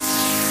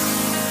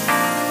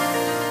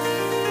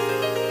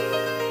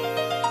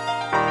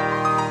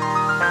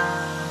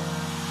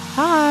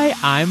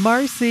I'm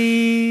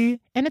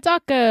Marcy. And it's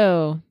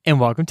Akko. And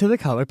welcome to the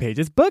Color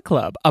Pages Book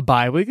Club, a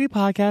bi-weekly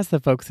podcast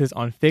that focuses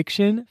on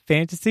fiction,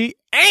 fantasy,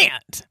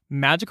 and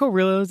magical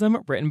realism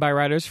written by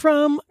writers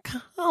from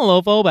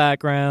colorful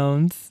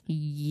backgrounds.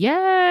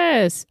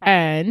 Yes.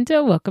 And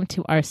welcome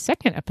to our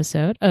second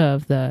episode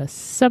of the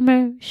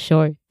Summer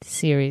Short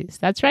Series.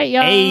 That's right,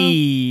 y'all.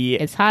 Hey.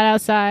 It's hot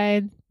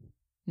outside.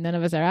 None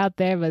of us are out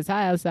there, but it's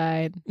hot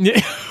outside.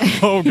 Yeah.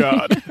 Oh,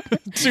 God.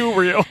 Too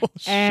real.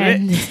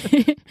 And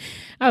Shit.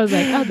 I was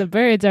like, oh, the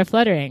birds are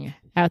fluttering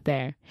out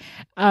there.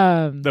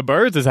 The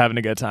birds is having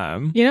a good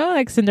time. You know,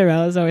 like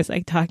Cinderella's always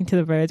like talking to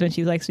the birds when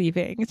she's like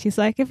sweeping. She's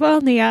like, if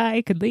only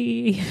I could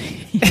leave.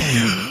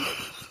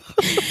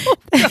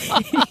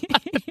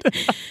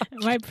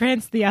 My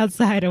prince, the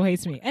outside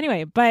awaits me.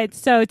 Anyway, but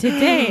so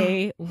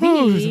today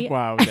we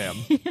wow, damn.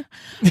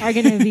 are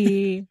going to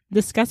be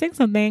discussing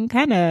something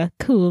kind of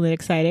cool and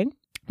exciting.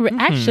 We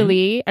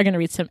actually are going to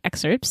read some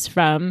excerpts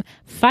from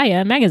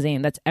FIYAH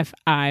magazine. That's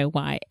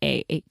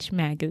FIYAH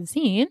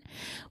magazine,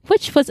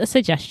 which was a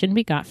suggestion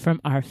we got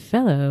from our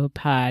fellow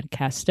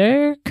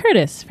podcaster,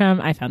 Curtis, from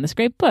I Found This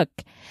Great Book.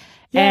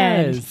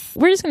 Yes.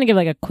 And we're just going to give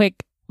like a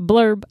quick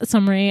blurb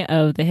summary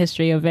of the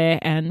history of it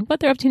and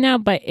what they're up to now.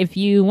 But if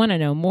you want to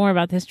know more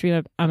about the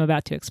history I'm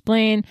about to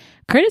explain,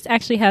 Curtis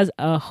actually has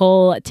a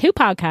whole 2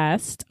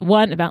 podcasts,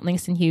 one about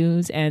Langston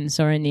Hughes and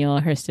Zora Neale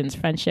Hurston's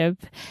friendship.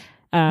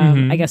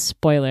 I guess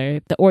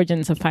spoiler, the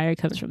origins of fire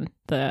comes from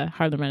the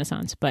Harlem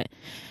Renaissance, but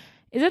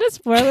is it a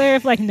spoiler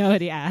if like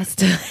nobody asked?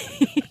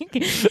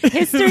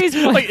 History's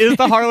like, is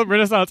the Harlem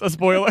Renaissance a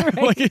spoiler? Right.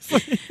 Like, it's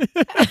like,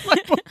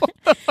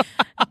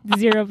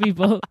 0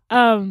 people.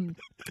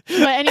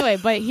 But anyway,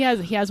 but he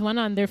has one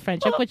on their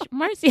friendship, which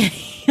Marcy,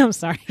 I'm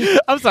sorry.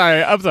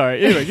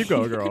 Anyway, keep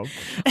going, girl.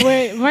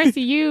 Wait,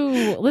 Marcy,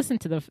 you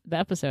listened to the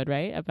episode,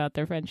 right, about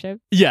their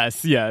friendship?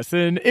 Yes,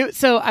 and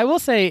so I will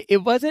say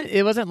it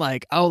wasn't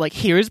like, oh, like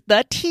here's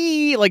the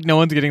tea, like no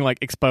one's getting like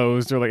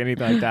exposed or like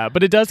anything like that.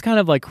 But it does kind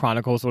of like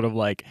chronicle sort of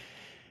like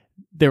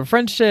their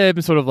friendship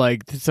and sort of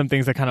like some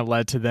things that kind of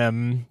led to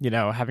them, you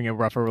know, having a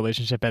rougher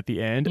relationship at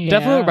the end. Yeah.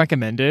 Definitely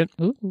recommend it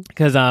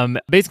because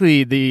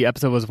basically the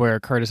episode was where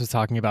Curtis was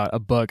talking about a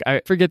book.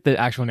 I forget the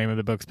actual name of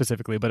the book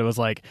specifically, but it was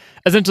like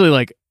essentially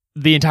like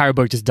the entire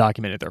book just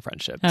documented their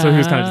friendship. So he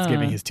was kind of just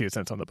giving his 2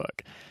 cents on the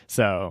book.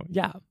 So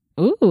yeah.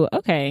 Ooh,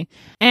 okay.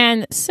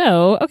 And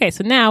so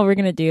now we're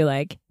going to do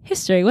like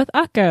history with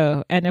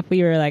Akko. And if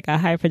we were like a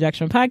high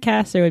production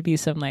podcast, there would be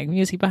some like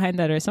music behind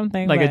that or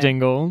something. Like a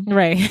jingle.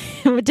 Right.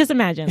 Just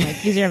imagine,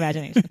 like use your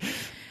imagination.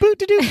 Boop,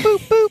 de doop, boop,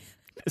 boop.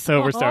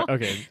 So we're starting.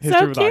 Okay. History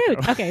So with cute.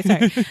 Akko. Okay,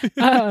 sorry.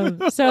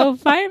 So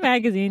FIYAH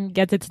magazine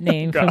gets its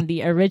name from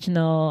the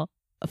original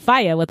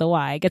FIYAH with a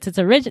Y gets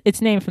its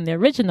name from the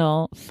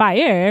original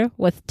fire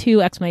with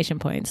 2 exclamation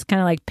points, kind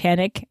of like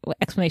Panic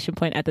exclamation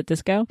point at the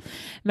disco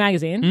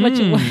magazine, which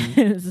it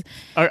was.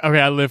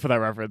 Okay, I live for that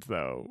reference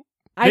though.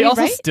 Are They you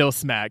also right? still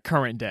smack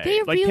current day.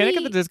 They Like really- Panic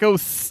at the Disco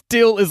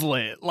still is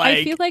lit. Like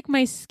I feel like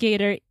my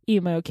skater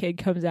emo kid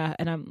comes out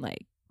and I'm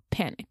like,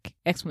 Panic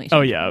exclamation.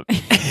 oh yeah.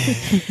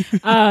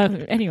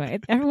 Anyway,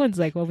 everyone's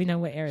like, well, we know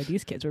what era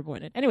these kids were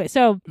born in. Anyway,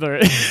 so There-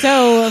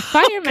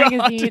 FIYAH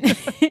God. magazine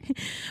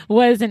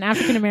was an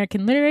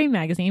African-American literary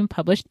magazine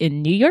published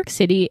in New York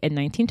City in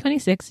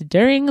 1926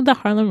 during the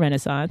Harlem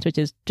Renaissance, which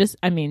is just,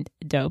 I mean,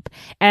 dope.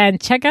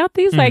 And check out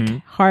these like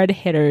hard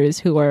hitters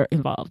who are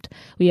involved.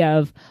 We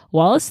have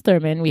Wallace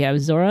Thurman, we have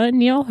Zora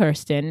Neale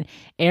Hurston,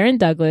 Aaron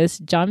Douglas,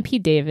 John P.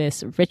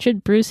 Davis,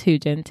 Richard Bruce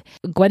Hugent,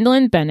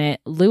 Gwendolyn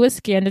Bennett, Louis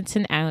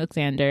Gandison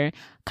Alexander,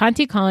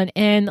 Conti Collin,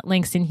 and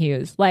Langston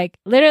Hughes. Like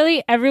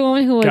literally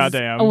everyone who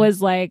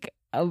was like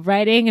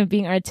writing and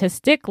being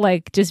artistic,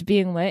 like just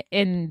being lit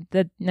in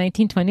the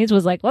 1920s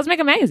was like, let's make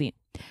a magazine.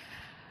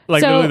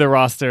 Like So- literally the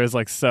roster is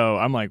like so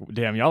I'm like,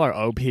 damn, y'all are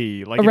OP.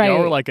 Like if Right. y'all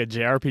were like a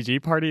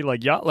JRPG party,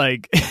 like y'all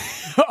like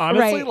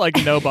honestly Right.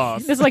 like no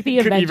boss. This is like the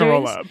could even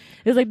roll Avengers. up.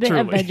 It's like the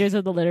Truly. Avengers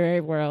of the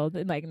literary world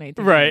in like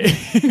 1920s. Right.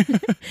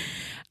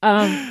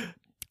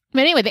 But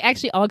anyway, they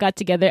actually all got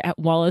together at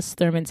Wallace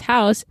Thurman's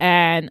house,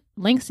 and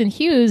Langston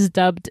Hughes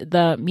dubbed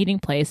the meeting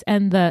place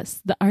and the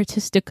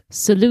artistic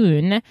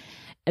saloon.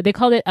 They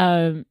called it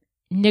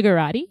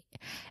Niggerati,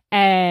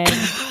 and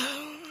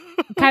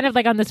kind of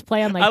like on this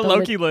play on like I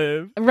low-key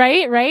live.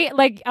 right.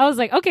 Like I was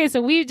like, okay,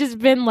 so we've just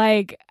been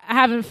like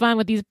having fun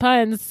with these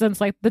puns since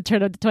like the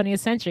turn of the 20th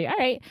century. All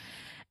right,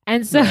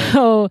 and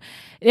so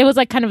it was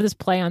like kind of this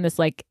play on this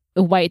like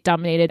white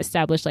dominated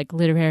established like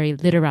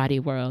literati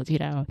world, you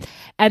know.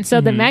 And so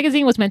the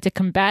magazine was meant to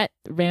combat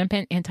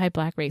rampant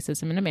anti-black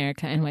racism in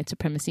America and white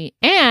supremacy,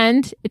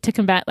 and to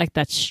combat like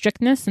that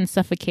strictness and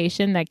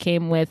suffocation that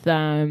came with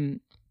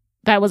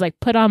that was like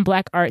put on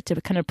black art to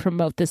kind of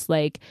promote this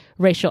like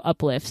racial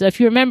uplift. So if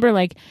you remember,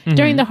 like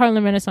during the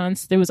Harlem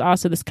Renaissance, there was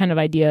also this kind of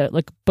idea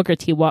like Booker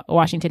T.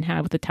 Washington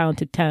had with the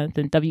Talented Tenth,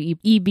 and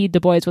W.E.B. Du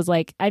Bois was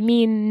like, I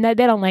mean, they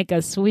don't like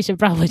us, so we should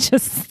probably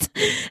just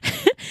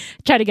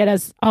try to get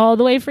us all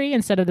the way free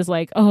instead of this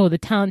like, oh, the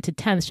Talented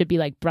Tenth should be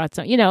like brought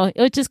some, you know.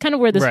 It was just kind of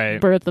where this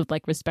birth of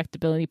like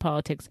respectability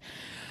politics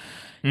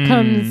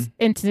comes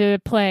into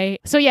play.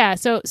 So yeah,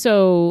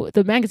 so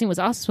the magazine was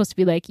also supposed to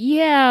be like,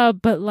 yeah,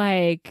 but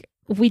like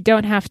we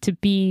don't have to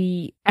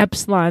be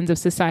epsilons of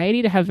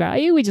society to have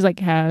value. We just like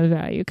have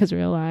value because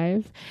we're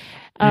alive.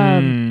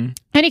 In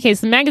any case,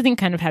 the magazine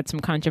kind of had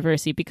some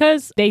controversy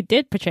because they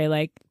did portray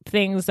like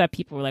things that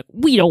people were like,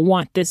 we don't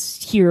want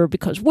this here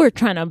because we're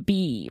trying to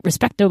be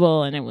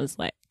respectable. And it was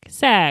like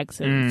sex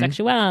and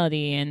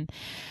sexuality. And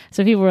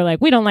so people were like,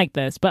 we don't like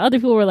this. But other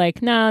people were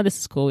like, nah, this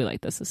is cool. We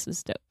like this. This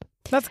is dope.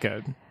 That's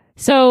good.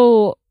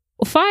 So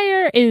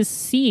FIYAH is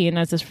seen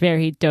as this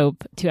very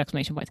dope, 2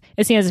 exclamation points.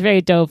 It's seen as a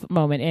very dope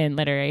moment in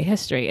literary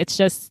history. It's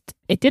just,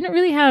 it didn't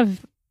really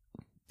have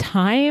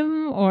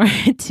time or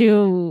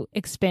to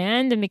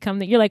expand and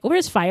become you're like,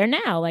 where's FIYAH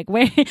now? Like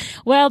where,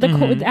 well,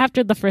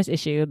 after the first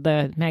issue,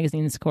 the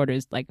magazine's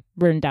quarters like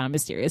burned down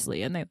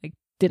mysteriously and they like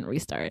didn't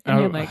restart. And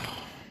you're like,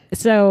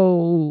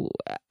 so,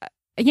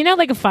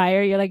 like a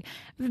fire, you're like,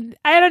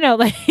 I don't know,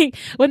 like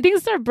when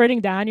things start burning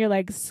down, you're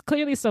like,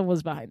 clearly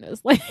someone's behind this.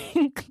 Like,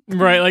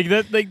 right, like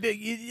that,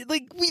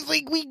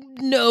 we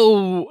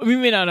know, we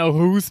may not know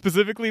who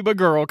specifically, but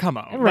girl, come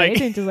on, right?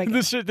 Like, and just like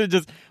this shit that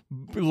just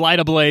light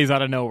a blaze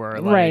out of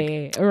nowhere,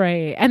 like,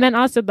 right, and then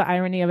also the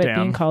irony of it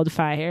being called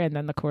fire, and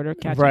then the quarter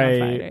catching on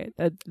fire.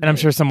 And I'm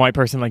sure some white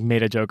person like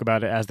made a joke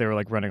about it as they were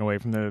like running away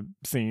from the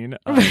scene,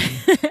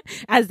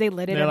 as they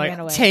lit it and like, ran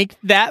away. Take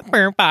that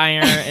for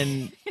fire,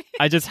 and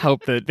I just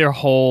hope that their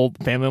whole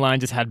family line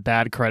just had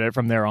bad credit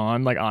from there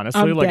on. Like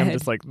honestly, I'm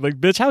just like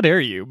bitch, how dare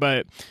you?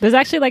 But there's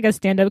actually like a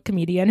stand-up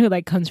comedian who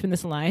like comes from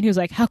this line who's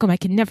like, how come I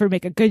can never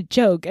make a good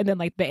joke? And then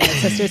like the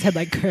ancestors had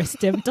like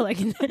cursed him to like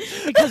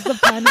because the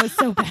pun was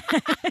so bad.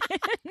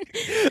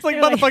 It's like,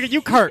 motherfucker,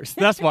 you cursed.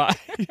 That's why.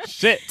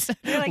 Shit.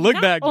 Like, Look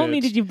not back, only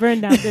bitch. did you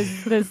burn down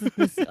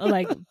this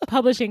like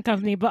publishing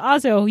company, but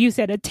also you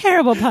said a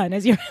terrible pun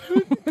as your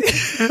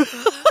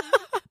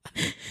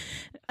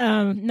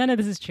none of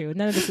this is true.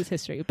 None of this is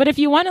history. But if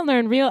you want to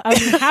learn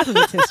half of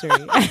it's history,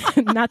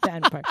 not the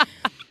end part.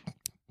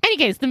 Any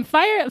case, the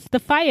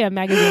FIYAH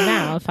magazine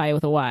now, FIYAH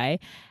with a Y,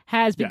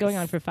 has been going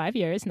on for 5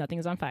 years. Nothing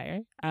is on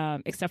fire,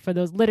 except for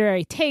those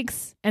literary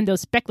takes and those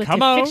speculative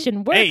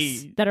fiction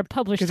works that are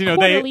published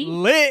quarterly. They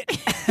lit.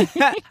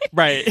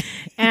 Right.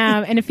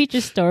 And it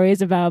features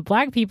stories about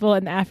Black people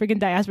in the African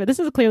diaspora. This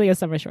is clearly a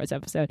Summer Shorts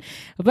episode.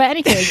 But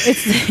any case,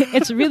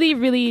 it's really,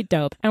 really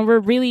dope. And we're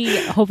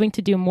really hoping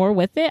to do more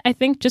with it. I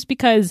think just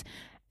because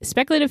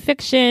speculative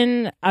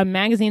fiction, a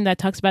magazine that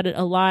talks about it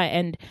a lot,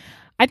 and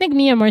I think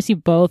me and Marcy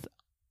both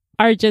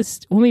are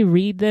just, when we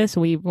read this,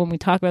 when we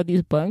talk about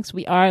these books,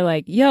 we are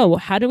like, yo,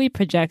 how do we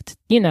project,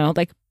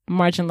 like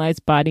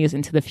marginalized bodies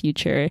into the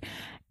future?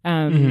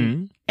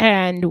 And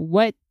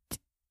what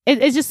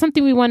it's just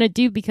something we want to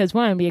do because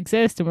one, we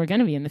exist and we're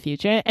going to be in the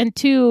future. And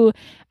two,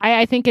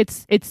 I think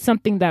it's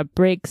something that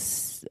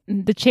breaks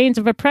the chains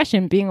of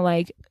oppression, being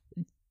like,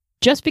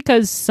 just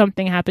because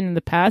something happened in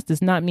the past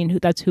does not mean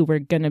that's who we're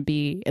going to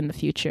be in the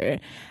future.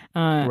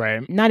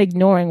 Right. Not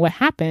ignoring what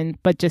happened,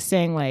 but just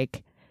saying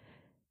like,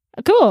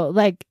 cool,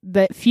 like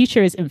the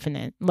future is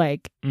infinite,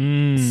 like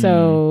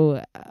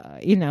so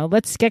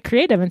let's get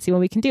creative and see what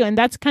we can do. And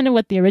that's kind of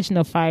what the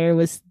original FIYAH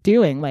was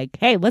doing, like,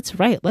 hey, let's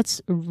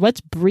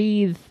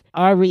breathe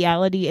our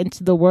reality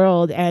into the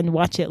world and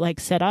watch it like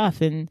set off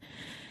and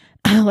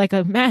like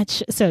a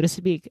match, so to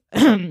speak.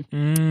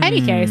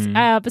 Any case,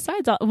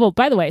 besides all, well,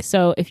 by the way,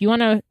 so if you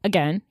want to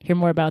again hear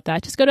more about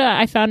that, just go to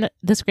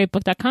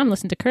ifoundthisgreatbook.com,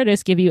 listen to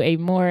Curtis give you a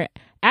more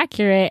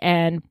accurate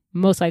and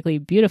most likely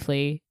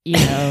beautifully,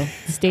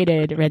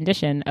 stated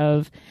rendition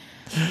of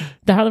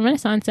the Harlem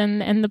Renaissance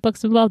and the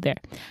books involved there.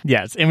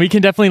 Yes, and we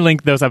can definitely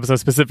link those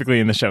episodes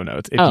specifically in the show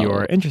notes if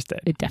you're interested.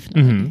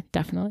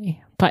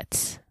 Definitely.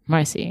 But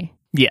Marcy,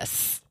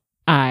 yes,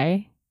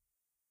 I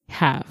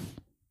have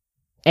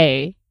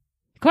a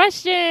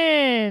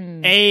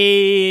question.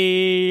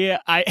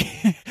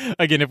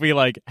 Again, if we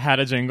like had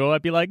a jingle,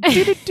 I'd be like,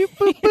 doo-doo-doo,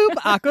 boop, boop,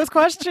 Akko's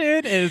question.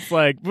 And it's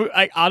like,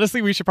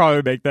 honestly, we should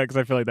probably make that because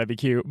I feel like that'd be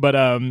cute.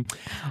 But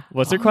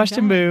what's your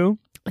question, boo?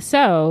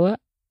 So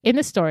in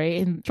the story,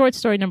 in short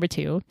story number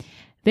 2,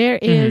 there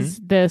is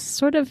this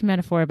sort of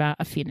metaphor about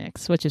a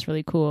phoenix, which is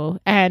really cool.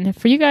 And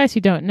for you guys who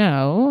don't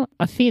know,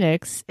 a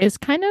phoenix is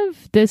kind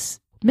of this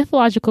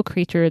mythological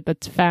creature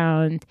that's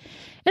found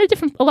in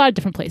a lot of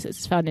different places.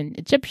 It's found in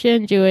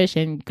Egyptian, Jewish,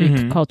 and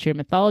Greek culture and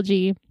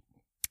mythology,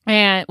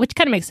 and which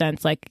kind of makes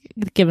sense, like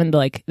given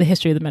the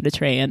history of the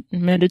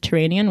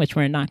Mediterranean, which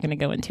we're not going to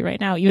go into right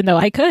now, even though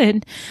I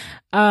could.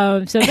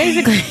 So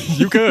basically,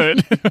 you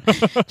could.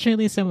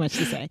 Truly, so much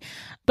to say.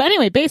 But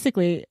anyway,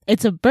 basically,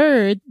 it's a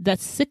bird that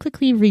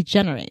cyclically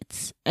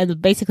regenerates,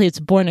 and basically, it's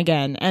born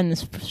again. And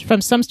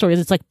from some stories,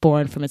 it's like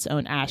born from its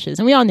own ashes.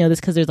 And we all know this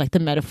because there's like the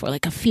metaphor,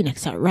 like a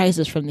phoenix that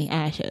rises from the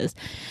ashes,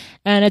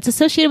 and it's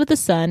associated with the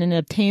sun, and it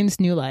obtains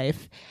new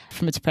life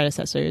from its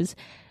predecessors.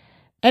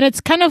 And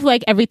it's kind of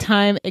like every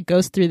time it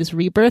goes through this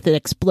rebirth, it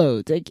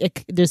explodes.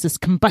 There's this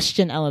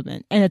combustion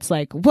element. And it's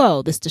like,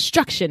 whoa, this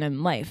destruction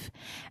in life.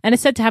 And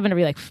it's said to happen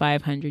every like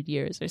 500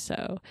 years or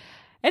so.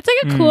 It's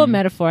like a cool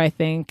metaphor, I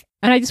think.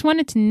 And I just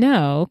wanted to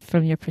know,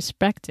 from your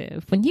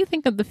perspective, when you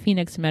think of the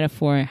phoenix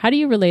metaphor, how do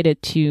you relate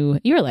it to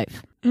your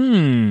life?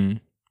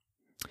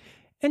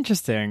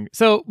 Interesting.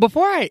 So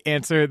before I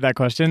answer that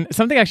question,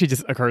 something actually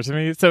just occurred to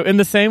me. So in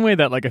the same way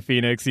that like a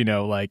phoenix,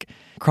 like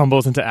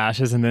crumbles into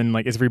ashes and then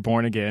like is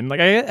reborn again, like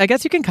I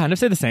guess you can kind of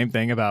say the same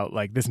thing about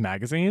like this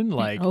magazine.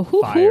 Like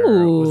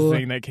Fire was the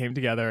thing that came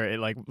together.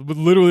 It like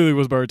literally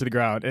was burned to the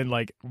ground and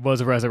like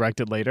was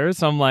resurrected later.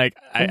 So I'm like,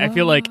 I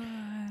feel like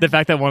the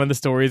fact that one of the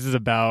stories is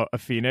about a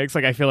phoenix,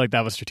 like I feel like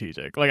that was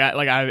strategic.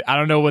 I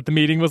don't know what the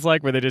meeting was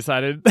like where they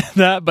decided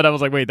that, but I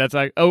was like, wait, that's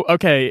like, oh,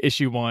 okay,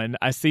 issue 1.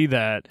 I see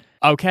that.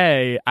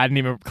 Okay, I didn't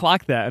even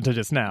clock that until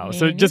just now.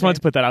 So just wanted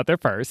to put that out there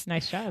first.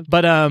 Nice job.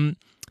 But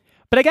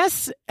I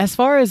guess as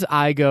far as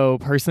I go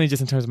personally,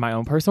 just in terms of my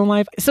own personal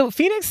life, so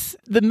Phoenix,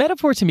 the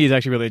metaphor to me is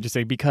actually really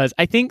interesting because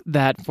I think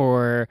that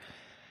I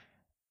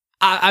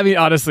mean,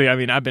 honestly,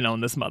 I've been on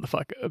this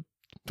motherfucker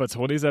for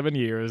 27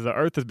 years. The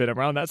Earth has been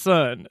around that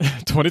sun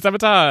 27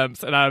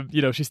 times,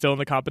 and she's still in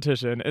the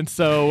competition. And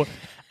so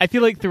I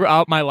feel like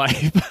throughout my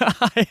life,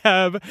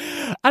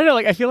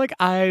 I feel like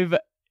I've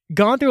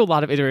gone through a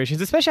lot of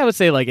iterations, especially I would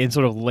say like in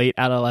sort of late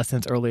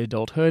adolescence, early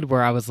adulthood,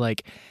 where I was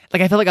like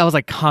I feel like I was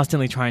like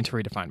constantly trying to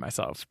redefine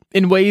myself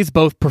in ways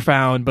both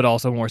profound but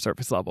also more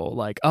surface level.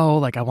 Like, oh,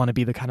 like I want to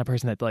be the kind of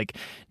person that like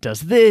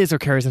does this or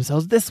carries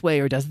themselves this way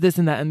or does this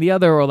and that and the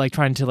other, or like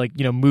trying to like,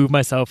 move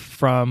myself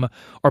from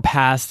or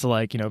past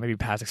like, maybe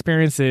past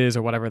experiences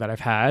or whatever that I've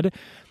had.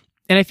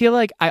 And I feel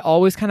like I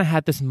always kind of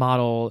had this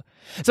model.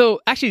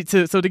 So actually,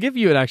 so to give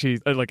you an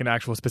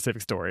actual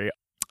specific story.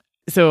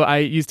 So I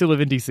used to live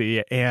in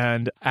DC,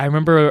 and I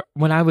remember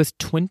when I was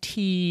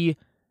 20,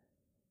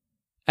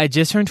 I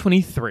just turned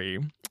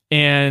 23,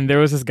 and there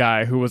was this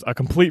guy who was a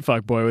complete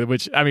fuckboy,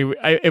 which,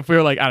 if we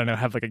were like, I don't know,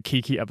 have like a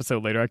Kiki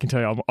episode later, I can tell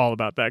you all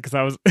about that, because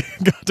I was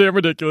goddamn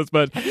ridiculous,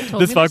 but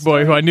this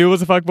fuckboy, who I knew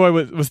was a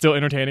fuckboy, was still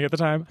entertaining at the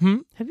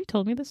time. Have you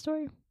told me this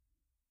story?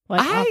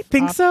 Like I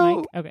think so.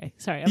 Mic? Okay,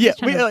 sorry.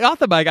 Like off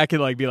the mic, I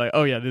could like be like,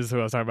 oh yeah, this is who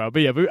I was talking about.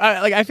 But yeah,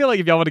 I feel like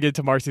if y'all want to get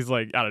into Marcy's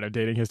like, I don't know,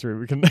 dating history,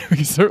 we can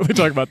certainly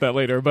talk about that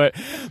later. But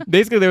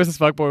basically, there was this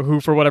fuckboy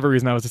who, for whatever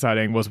reason, I was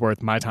deciding was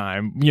worth my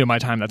time. My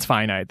time that's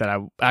finite that I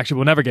actually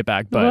will never get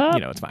back.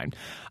 But it's fine.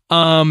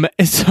 And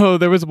so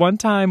there was one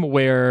time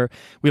where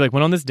we like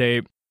went on this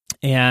date.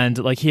 And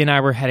like he and I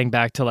were heading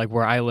back to like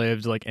where I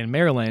lived, like in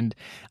Maryland.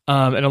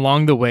 And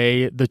along the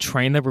way, the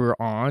train that we were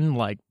on,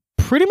 like,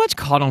 pretty much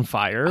caught on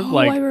fire.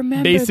 I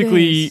remember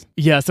basically this.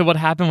 Yeah, so what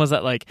happened was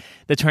that like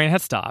the train had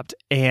stopped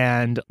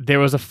and there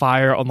was a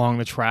fire along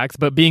the tracks,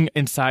 but being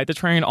inside the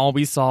train, all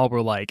we saw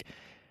were like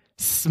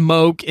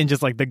smoke and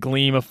just like the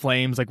gleam of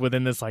flames like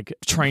within this like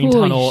train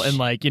tunnel, and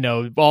like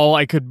all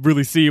I could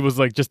really see was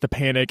like just the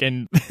panic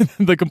and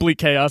the complete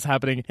chaos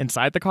happening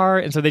inside the car.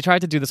 And so they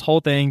tried to do this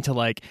whole thing to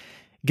like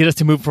get us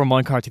to move from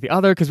one car to the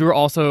other, because we were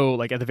also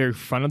like at the very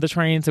front of the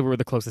train, so we were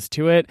the closest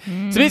to it.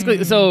 So basically,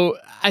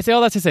 I say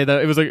all that to say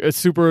that it was like a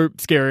super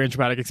scary and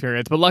traumatic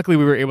experience, but luckily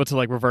we were able to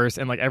like reverse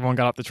and like everyone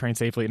got off the train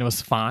safely and it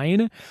was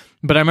fine.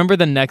 But I remember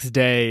the next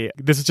day,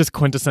 this is just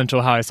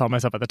quintessential how I saw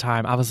myself at the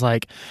time. I was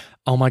like,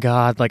 oh my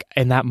God, like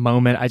in that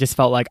moment, I just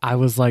felt like I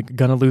was like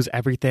gonna lose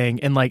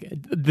everything. And like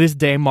this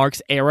day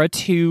marks era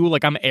 2,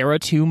 like I'm era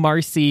 2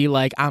 Marcy,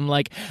 like I'm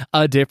like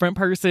a different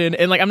person.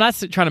 And like I'm not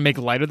trying to make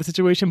light of the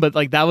situation, but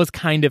like that was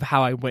kind of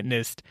how I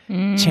witnessed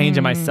change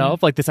in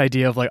myself. Like this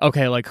idea of like,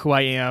 okay, like who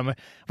I am,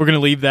 we're gonna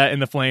leave that in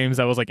the flames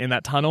that was like in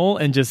that tunnel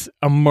and just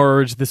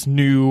emerge this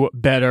new,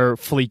 better,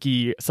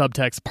 fleeky,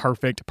 subtext,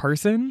 perfect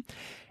person.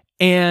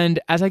 And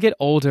as I get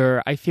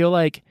older, I feel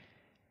like,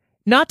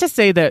 not to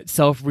say that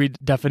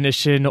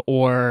self-redefinition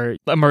or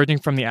emerging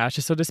from the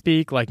ashes, so to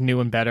speak, like new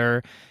and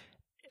better,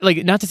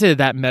 like not to say that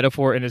that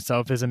metaphor in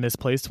itself is a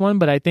misplaced one,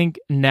 but I think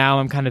now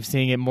I'm kind of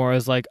seeing it more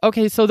as like,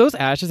 okay, so those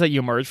ashes that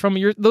you emerge from,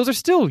 those are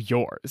still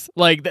yours.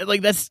 Like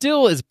that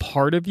still is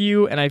part of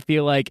you. And I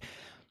feel like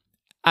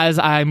as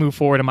I move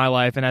forward in my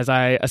life and as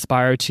I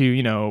aspire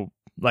to,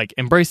 like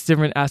embrace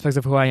different aspects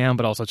of who I am,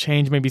 but also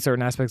change maybe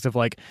certain aspects of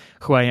like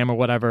who I am or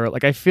whatever.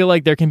 Like I feel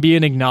like there can be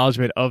an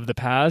acknowledgement of the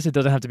past. It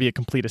doesn't have to be a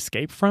complete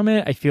escape from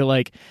it. I feel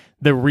like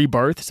the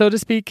rebirth, so to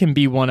speak, can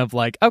be one of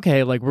like,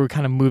 okay, like we're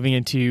kind of moving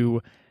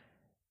into,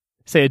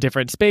 say, a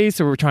different space,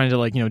 or we're trying to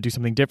like, do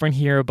something different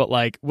here, but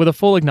like with a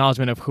full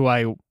acknowledgement of who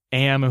I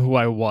am and who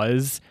I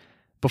was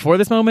before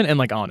this moment, and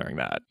like honoring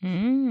that.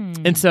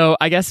 And so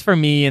I guess for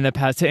me in the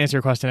past, to answer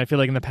your question, I feel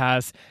like in the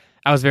past,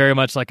 I was very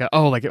much like,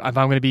 like if I'm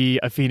going to be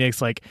a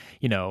phoenix, like,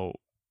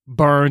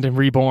 burned and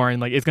reborn,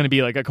 like it's going to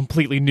be like a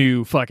completely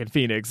new fucking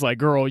phoenix. Like,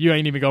 girl, you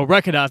ain't even going to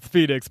recognize the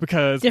phoenix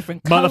because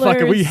different motherfucker,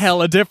 colors. we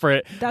hella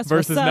different. That's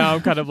versus now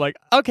I'm kind of like,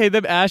 okay,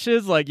 them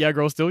ashes, like, yeah,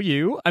 girl, still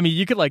you. I mean,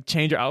 you could like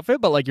change your outfit,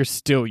 but like you're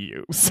still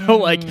you. So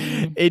like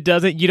you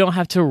don't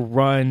have to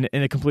run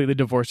and completely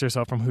divorce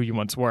yourself from who you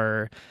once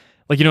were.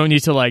 Like you don't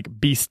need to like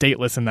be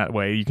stateless in that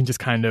way. You can just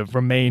kind of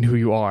remain who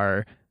you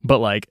are, but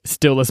like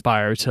still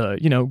aspire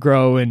to,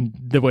 grow in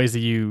the ways that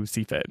you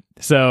see fit.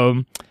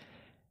 So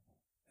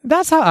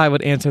that's how I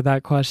would answer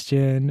that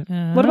question.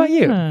 What about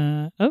you?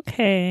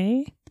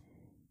 Okay.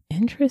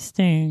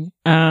 Interesting.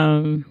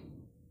 I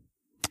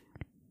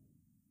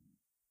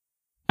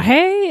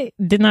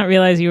did not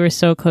realize you were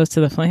so close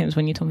to the flames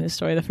when you told me the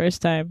story the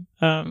first time.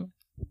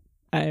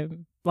 I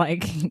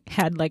like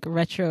had like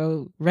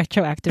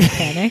retroactive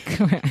panic.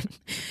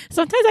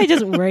 Sometimes I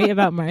just worry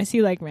about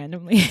Marcy like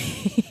randomly.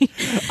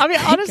 I mean,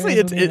 honestly,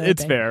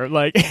 it's fair.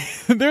 Like,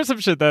 there's some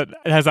shit that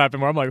has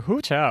happened where I'm like,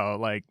 "Hoo chow!"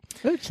 Like,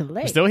 we're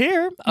still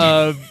here,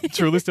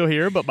 truly still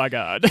here. But my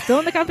God, still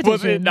in the competition.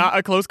 Was it not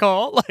a close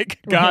call? Like,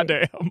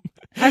 goddamn.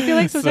 I feel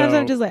like sometimes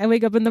I'm just like, I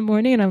wake up in the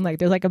morning and I'm like,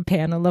 there's like a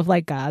panel of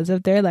like gods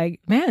up there. Like,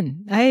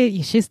 man,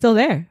 she's still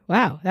there.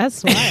 Wow,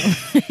 that's wild.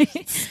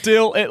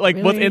 Still, it like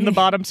Really? was in the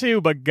bottom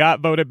two, but got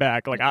voted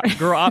back. Like,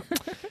 girl, I'm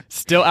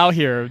still out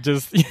here,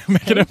 just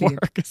making it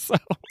work. So,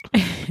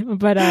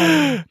 but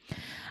I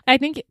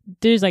think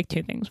there's like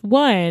two things.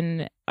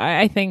 One,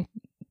 I think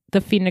the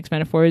Phoenix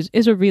metaphor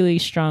is a really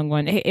strong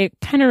one. It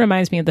kind of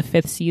reminds me of the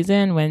 5th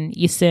season when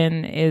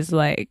Yisin is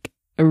like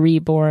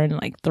reborn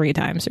like 3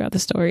 times throughout the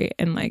story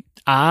and like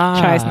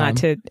tries not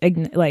to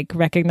like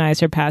recognize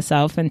her past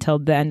self until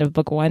the end of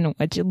book 1,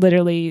 which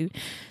literally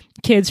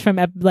kids from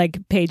like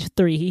page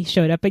 3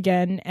 showed up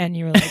again and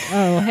you were like,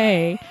 oh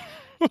hey.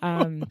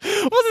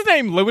 What's his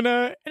name?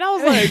 Luna? And I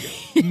was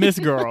like, Miss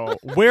Girl,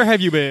 where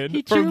have you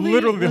been for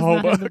literally the whole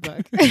book?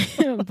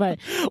 But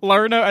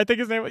Luna, I think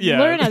his name was.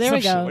 Yeah, Luna, there we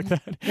go.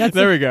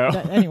 There we go.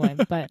 Anyway,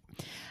 but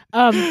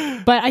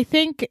I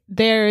think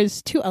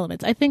there's 2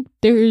 elements. I think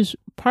there's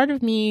part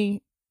of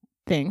me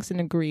thinks and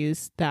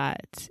agrees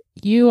that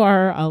you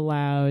are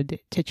allowed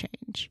to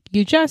change.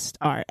 You just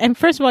are. And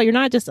first of all, you're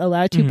not just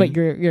allowed to, but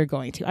you're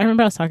going to. I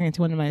remember I was talking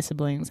to one of my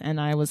siblings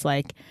and I was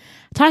like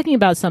talking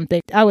about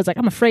something. I was like,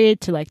 I'm afraid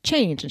to like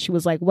change. And she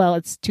was like, well,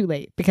 it's too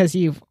late because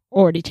you've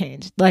already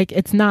changed. Like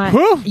it's not,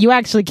 you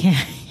actually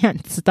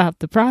can't stop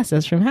the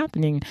process from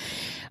happening.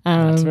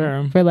 That's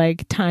fair. For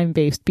like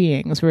time-based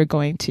beings, we're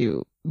going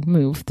to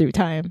move through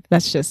time.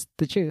 That's just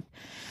the truth.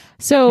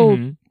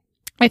 So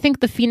I think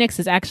the Phoenix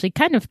is actually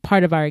kind of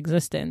part of our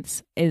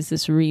existence, is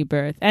this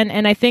rebirth.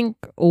 And I think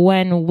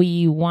when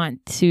we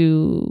want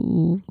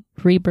to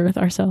rebirth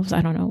ourselves,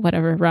 I don't know,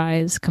 whatever,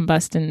 rise,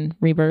 combustion,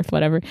 rebirth,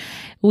 whatever,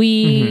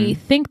 we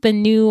think the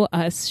new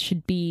us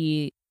should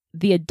be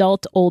the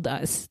adult old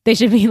us. They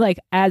should be like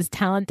as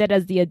talented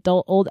as the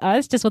adult old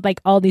us, just with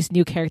like all these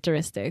new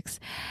characteristics.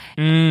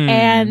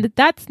 And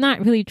that's not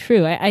really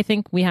true. I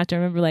think we have to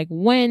remember like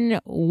when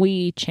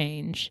we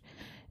change,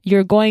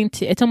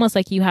 it's almost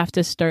like you have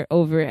to start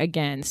over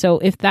again. So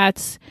if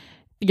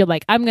you're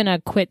like, I'm going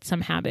to quit some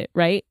habit,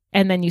 right?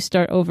 And then you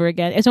start over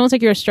again. It's almost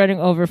like you're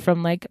starting over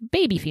from like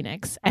baby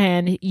Phoenix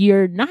and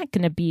you're not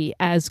going to be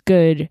as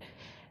good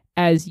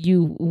as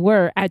you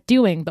were at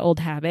doing the old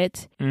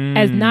habit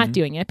as not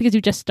doing it because you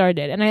just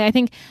started. And I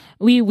think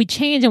we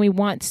change and we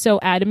want so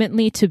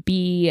adamantly to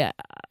be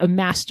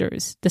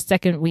masters the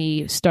second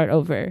we start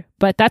over.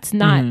 But that's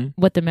not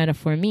what the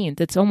metaphor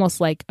means. It's almost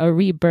like a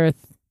rebirth.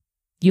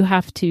 You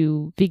have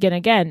to begin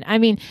again. I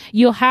mean,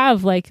 you'll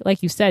have like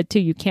you said too,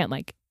 you can't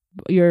like,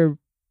 you're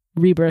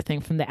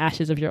rebirthing from the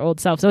ashes of your old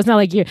self. So it's not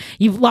like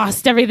you've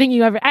lost everything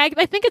you ever, I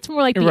think it's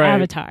more like the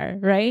Avatar,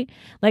 right?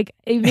 Like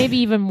it may be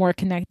even more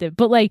connected,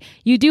 but like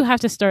you do have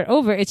to start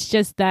over. It's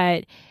just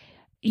that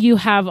you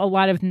have a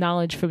lot of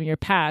knowledge from your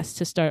past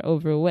to start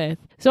over with.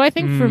 So I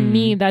think for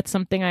me, that's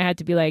something I had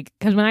to be like,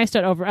 because when I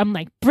start over, I'm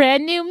like,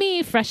 brand new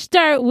me, fresh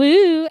start,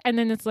 woo. And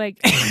then it's like,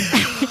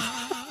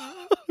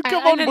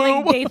 come on, and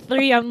then, like, day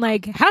 3, I'm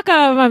like, how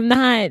come I'm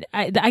not?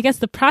 I guess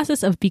the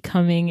process of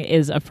becoming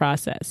is a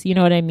process. You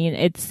know what I mean?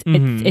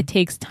 It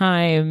takes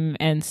time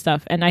and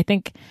stuff. And I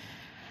think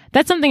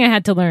that's something I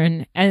had to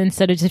learn. And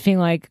instead of just being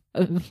like,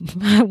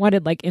 I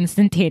wanted like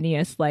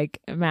instantaneous like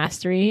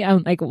mastery. I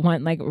like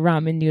want like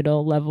ramen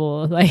noodle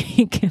level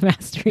like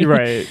mastery.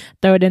 Right.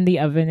 Throw it in the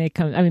oven. It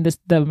comes. I mean,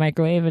 the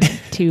microwave, and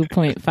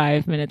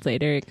 2.5 minutes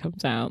later, it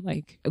comes out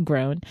like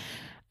grown.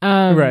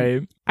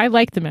 Right. I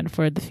like the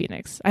metaphor of the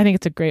Phoenix. I think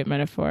it's a great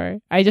metaphor.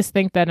 I just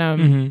think that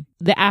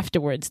the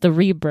afterwards, the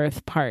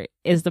rebirth part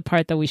is the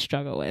part that we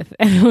struggle with.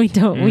 And we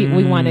don't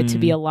we want it to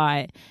be a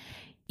lot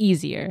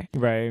easier.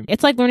 Right.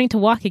 It's like learning to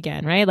walk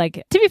again, right?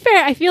 Like, to be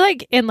fair, I feel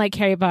like in like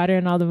Harry Potter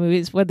and all the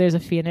movies when there's a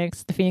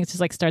phoenix, the phoenix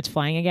just like starts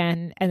flying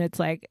again and it's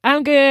like,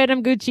 I'm good,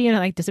 I'm Gucci, and it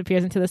like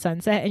disappears into the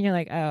sunset and you're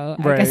like, oh,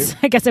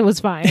 I guess it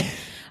was fine.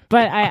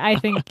 But I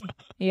think,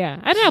 yeah,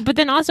 I don't know. But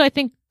then also I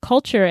think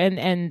culture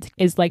and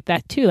is like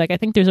that too. Like I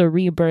think there's a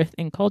rebirth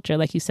in culture,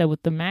 like you said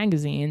with the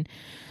magazine,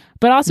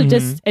 but also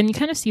just, and you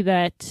kind of see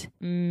that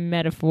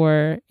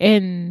metaphor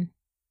in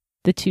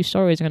the 2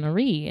 stories we're going to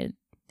read.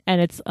 And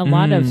it's a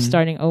lot of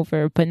starting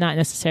over, but not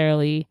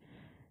necessarily,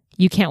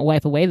 you can't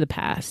wipe away the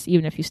past,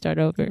 even if you start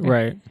over.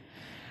 Right.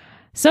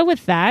 So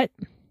with that,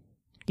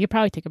 you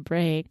probably take a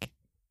break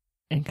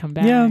and come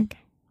back. Yeah.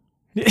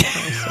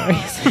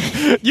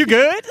 You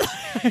good?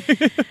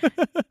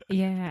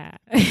 Yeah.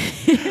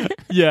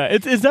 Yeah,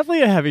 it's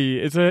definitely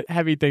a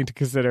heavy thing to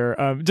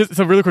consider. Just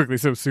so really quickly,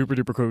 so super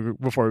duper quick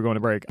before we go on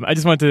a break, I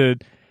just want to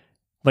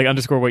like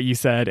underscore what you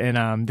said,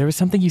 and there was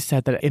something you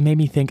said that it made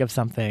me think of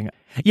something.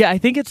 Yeah, I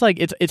think it's like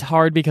it's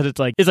hard because it's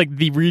like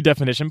the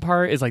redefinition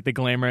part is like the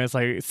glamorous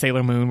like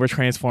Sailor Moon we're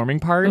transforming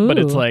part, but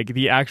it's like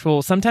the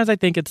actual. Sometimes I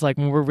think it's like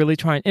when we're really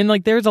trying, and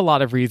like there's a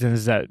lot of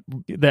reasons that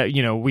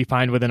we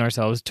find within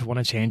ourselves to want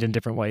to change in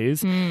different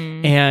ways,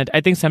 and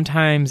I think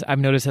sometimes I've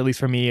noticed, at least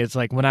for me, it's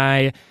like when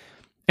I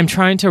am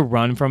trying to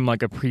run from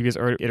like a previous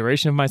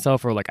iteration of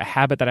myself or like a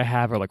habit that I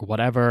have or like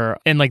whatever.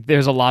 And like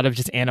there's a lot of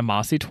just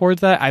animosity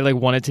towards that. I like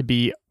want it to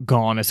be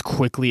gone as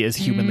quickly as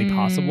humanly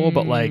possible.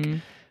 But like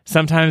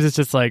sometimes it's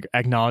just like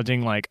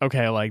acknowledging like,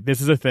 okay, like this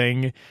is a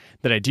thing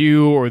that I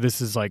do, or this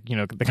is like,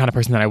 the kind of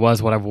person that I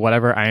was,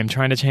 whatever I am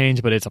trying to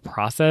change, but it's a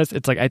process.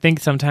 It's like, I think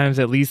sometimes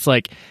at least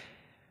like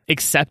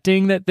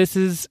accepting that this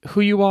is who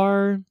you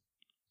are,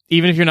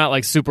 even if you're not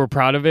like super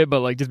proud of it, but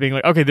like just being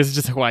like, okay, this is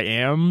just who I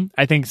am,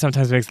 I think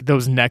sometimes makes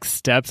those next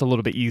steps a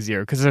little bit easier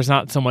because there's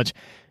not so much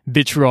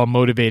vitriol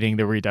motivating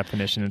the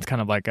redefinition. It's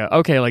kind of like,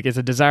 okay, like it's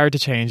a desire to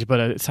change, but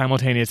a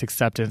simultaneous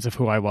acceptance of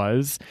who I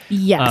was.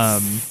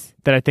 Yes.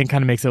 That I think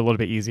kind of makes it a little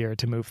bit easier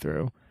to move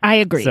through. I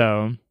agree.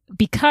 So,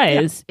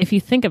 because if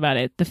you think about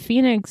it, the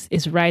phoenix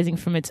is rising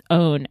from its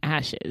own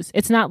ashes.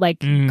 It's not like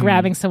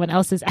grabbing someone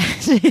else's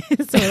ashes.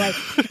 So like,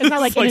 it's not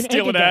like, it's like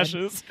stealing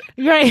ashes.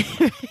 Right.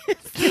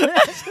 Stealing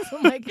ashes.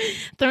 I'm like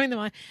throwing them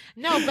on.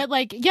 No, but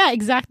like, yeah,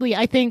 exactly.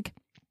 I think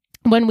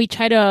when we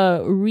try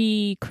to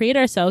recreate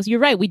ourselves, you're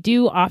right. We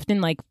do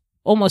often like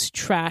almost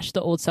trash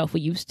the old self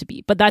we used to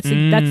be. But that's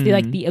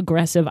the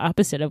aggressive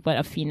opposite of what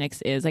a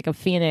phoenix is. Like a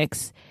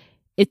phoenix,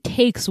 it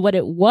takes what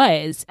it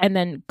was and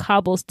then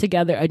cobbles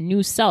together a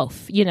new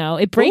self.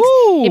 It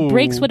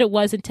breaks what it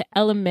was into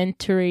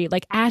elementary,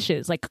 like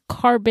ashes, like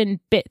carbon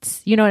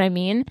bits. You know what I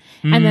mean?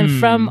 And then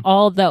from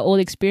all the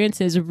old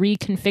experiences,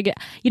 reconfigure.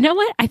 You know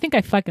what? I think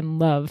I fucking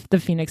love the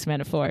phoenix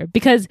metaphor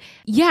because,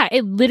 yeah,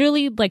 it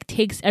literally like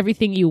takes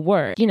everything you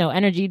were.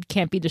 Energy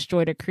can't be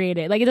destroyed or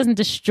created. Like it doesn't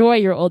destroy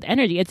your old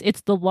energy.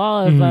 It's the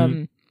law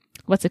of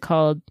what's it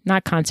called?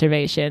 Not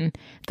conservation,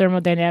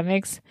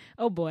 thermodynamics.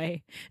 Oh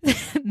boy. There's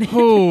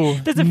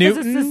a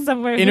physicist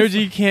somewhere.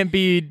 Energy can't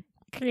be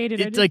created.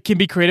 It like can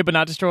be created but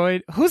not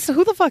destroyed. Who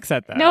the fuck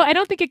said that? No, I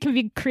don't think it can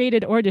be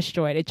created or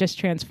destroyed. It just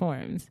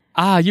transforms.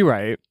 Ah, you're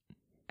right.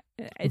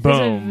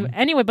 Boom.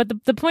 Anyway, but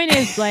the point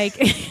is like,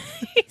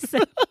 he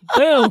said,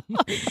 boom,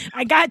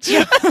 I got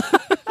you.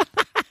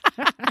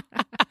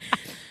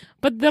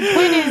 But the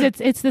point is,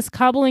 it's this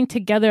cobbling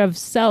together of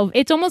self.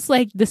 It's almost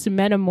like this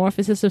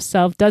metamorphosis of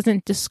self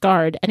doesn't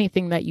discard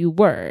anything that you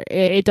were.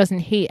 It doesn't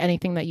hate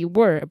anything that you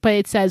were. But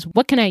it says,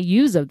 what can I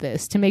use of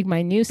this to make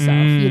my new self,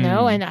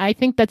 And I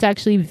think that's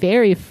actually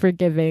very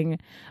forgiving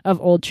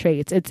of old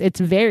traits.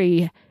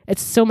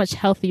 It's so much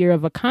healthier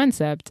of a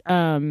concept.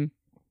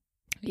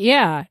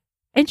 Yeah.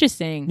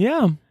 Interesting.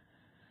 Yeah.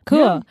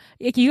 Cool.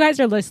 Yeah. You guys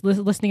are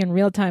listening in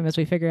real time as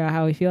we figure out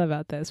how we feel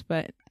about this,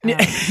 but...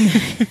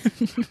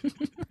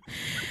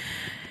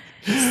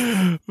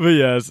 But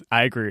yes,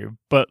 I agree.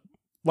 But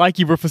like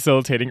you were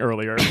facilitating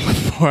earlier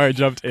before I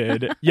jumped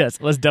in, yes,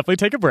 let's definitely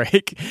take a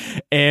break.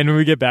 And when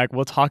we get back,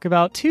 we'll talk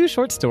about 2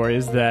 short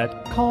stories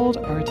that called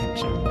our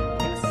attention.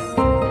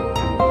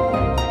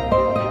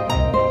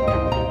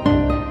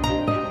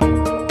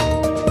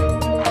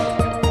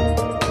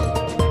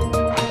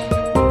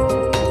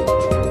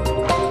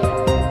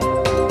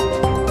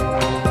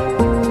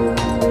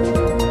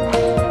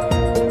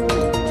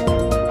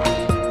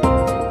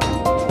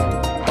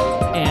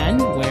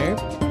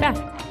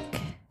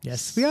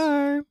 Yes, we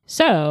are.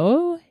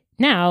 So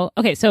now,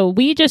 okay, so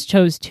we just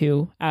chose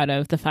 2 out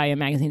of the FIYAH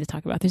magazine to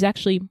talk about. There's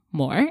actually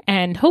more.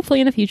 And hopefully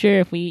in the future,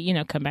 if we,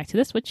 come back to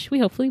this, which we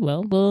hopefully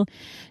will, we'll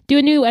do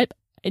a new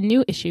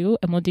issue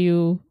and we'll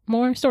do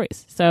more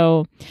stories.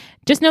 So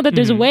just know that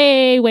there's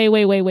way, way,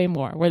 way, way, way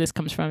more where this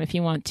comes from if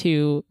you want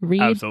to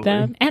read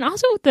them. And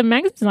also the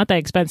magazine's not that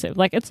expensive.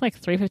 Like it's like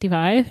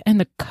 $3.55 and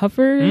the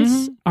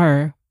covers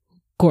are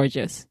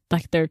gorgeous.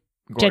 Like they're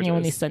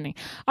genuinely stunning.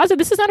 Also,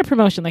 this is not a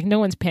promotion. Like, no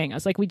one's paying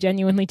us. Like, we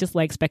genuinely just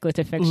like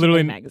speculative fiction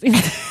in magazines.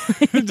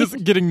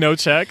 Just getting no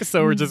check,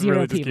 so we're just Zero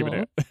really just people.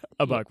 keeping it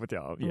a buck with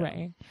y'all. Yeah.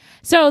 Right.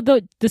 So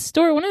the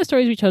story, one of the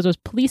stories we chose was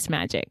Police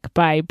Magic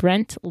by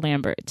Brent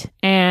Lambert.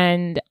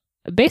 And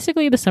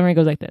basically the summary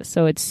goes like this.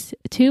 So it's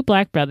 2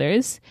 Black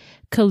brothers,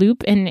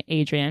 Kaloop and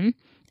Adrian,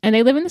 and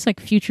they live in this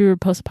like future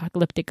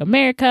post-apocalyptic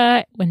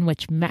America in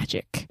which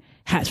magic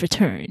has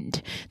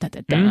returned. Da,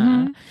 da,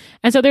 da.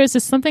 And so there's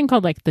this something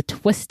called like the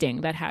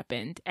twisting that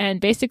happened. And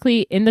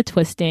basically in the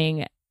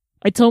twisting,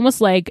 it's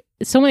almost like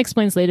someone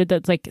explains later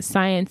that like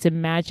science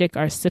and magic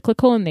are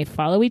cyclical and they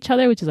follow each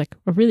other, which is like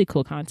a really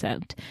cool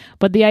concept.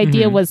 But the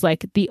idea was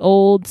like the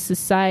old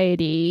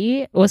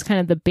society was kind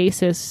of the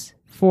basis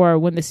for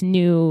when this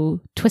new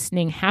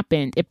twisting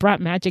happened. It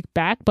brought magic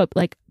back, but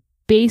like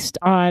based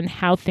on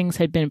how things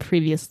had been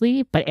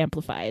previously, but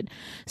amplified.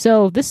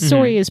 So this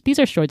story these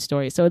are short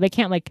stories. So they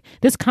can't like,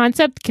 this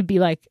concept could be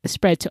like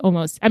spread to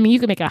almost, I mean, you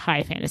could make a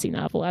high fantasy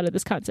novel out of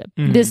this concept.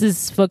 This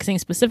is focusing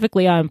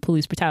specifically on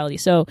police brutality.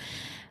 So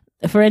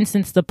for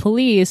instance, the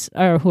police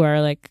who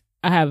are like,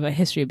 I have a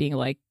history of being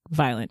like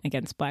violent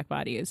against Black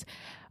bodies,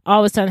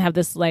 all of a sudden have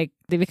this like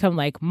they become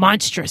like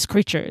monstrous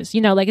creatures,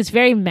 like it's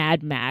very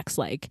Mad Max,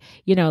 like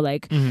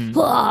like and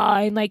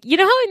like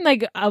how in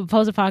like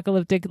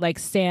post-apocalyptic like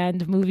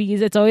sand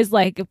movies it's always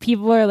like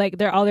people are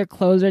like all their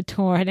clothes are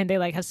torn and they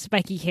like have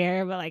spiky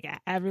hair but like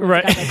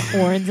everyone's got like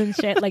horns and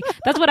shit. Like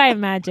that's what I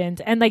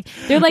imagined. And like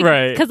they're like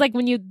because like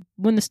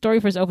when the story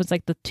first opens,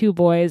 like the two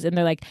boys and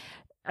they're like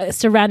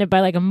surrounded by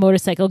like a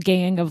motorcycle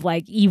gang of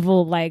like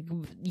evil, like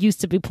used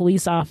to be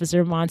police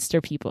officer monster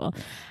people.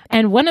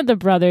 And one of the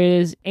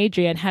brothers,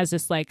 Adrian, has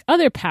this like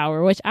other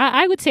power, which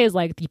I would say is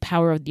like the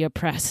power of the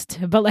oppressed.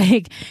 But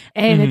like,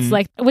 and it's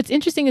like, what's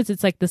interesting is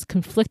it's like this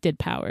conflicted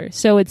power.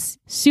 So it's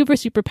super,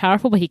 super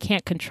powerful, but he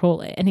can't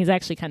control it. And he's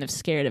actually kind of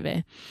scared of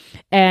it.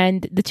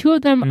 And the two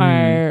of them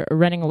are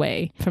running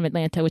away from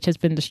Atlanta, which has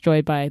been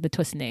destroyed by the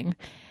Twisting.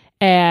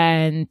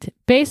 And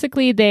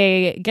basically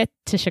they get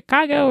to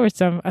Chicago or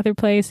some other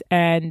place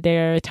and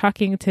they're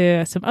talking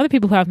to some other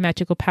people who have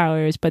magical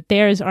powers, but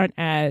theirs aren't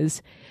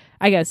as,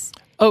 I guess,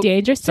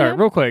 dangerous to them.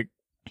 Real quick.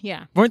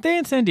 Yeah. Weren't they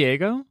in San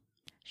Diego?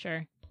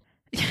 Sure.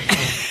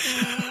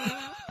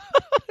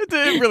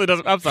 It really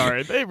doesn't. I'm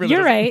sorry.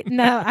 You're right.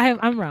 No,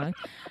 I'm wrong.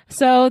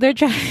 So they're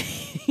trying.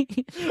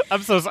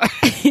 I'm so sorry.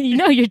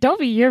 Don't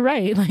be. You're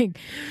right. Like,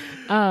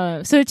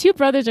 so the two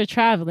brothers are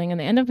traveling and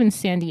they end up in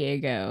San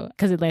Diego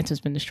because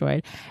Atlanta's been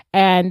destroyed.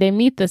 And they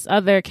meet this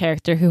other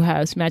character who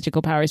has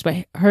magical powers,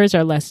 but hers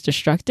are less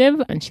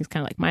destructive. And she's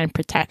kind of like, mine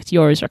protect.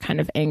 Yours are kind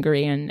of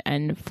angry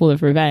and full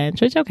of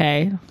revenge, which,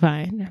 okay,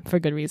 fine, for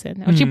good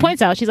reason. She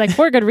points out, she's like,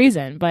 for good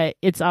reason, but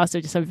it's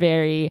also just a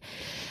very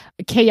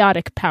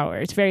chaotic power.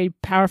 It's very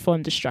powerful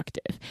and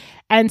destructive.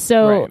 And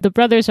so the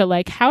brothers are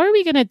like, how are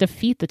we going to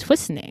defeat the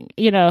Twisting?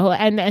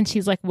 And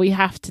she's like, we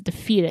have to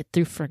defeat it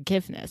through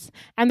forgiveness.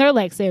 And they're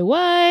like, say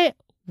what?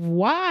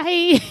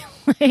 Why?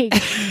 Like,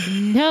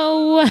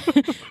 no,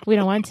 we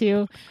don't want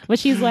to. But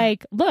she's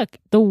like, look,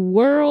 the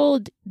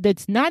world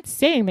that's not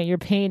saying that your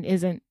pain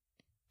isn't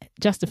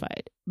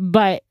justified,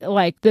 but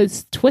like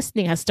this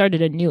Twisting has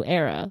started a new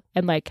era.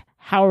 And like,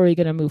 how are we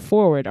going to move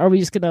forward? Are we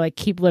just going to like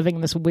keep living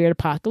in this weird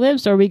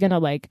apocalypse? Or are we going to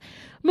like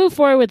move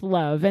forward with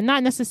love and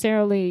not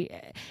necessarily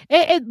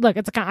look,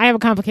 I have a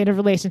complicated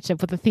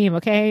relationship with the theme.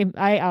 Okay.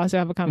 I also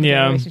have a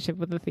complicated relationship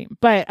with the theme,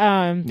 but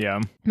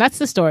that's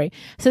the story.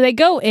 So they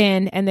go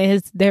in and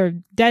their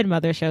dead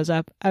mother shows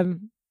up.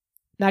 I'm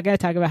not going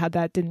to talk about how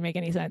that didn't make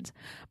any sense,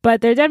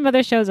 but their dead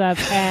mother shows up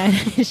and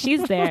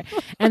she's there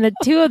and the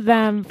two of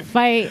them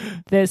fight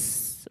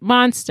this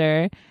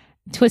monster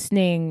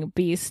Twisting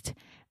beast.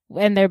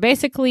 And there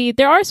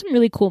are some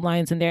really cool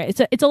lines in there.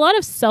 It's a lot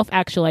of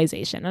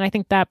self-actualization. And I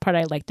think that part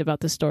I liked about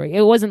the story.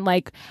 It wasn't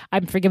like,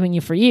 I'm forgiving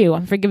you for you.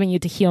 I'm forgiving you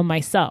to heal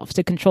myself,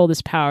 to control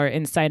this power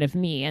inside of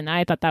me. And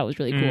I thought that was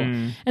really cool.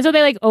 And so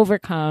they like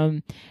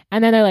overcome.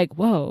 And then they're like,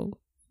 whoa,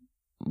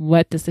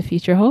 what does the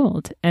future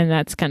hold? And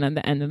that's kind of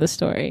the end of the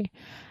story.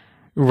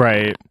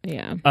 Right.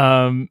 Yeah.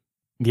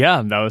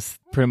 Yeah, that was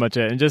pretty much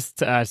it. And just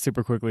to add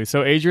super quickly,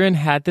 so Adrian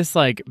had this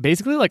like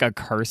basically like a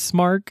curse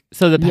mark.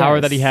 So the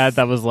power that he had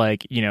that was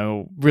like,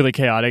 really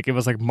chaotic, it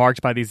was like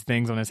marked by these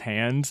things on his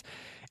hands.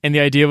 And the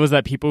idea was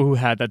that people who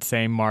had that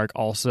same mark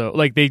also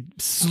like they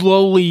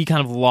slowly kind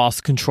of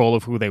lost control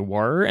of who they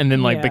were and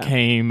then like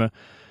became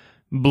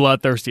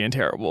bloodthirsty and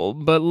terrible.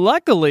 But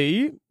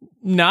luckily,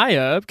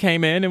 Naya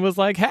came in and was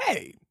like,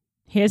 hey,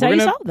 here's how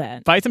you solve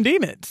that. Fight some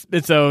demons.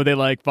 And so they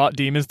like fought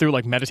demons through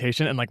like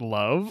meditation and like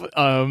love.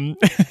 And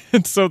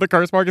so the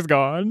curse mark is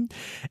gone.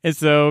 And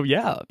so,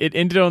 yeah, it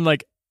ended on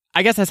like,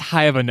 I guess as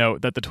high of a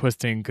note that the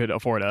Twisting could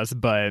afford us.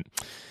 But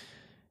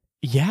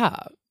yeah.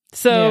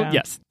 So,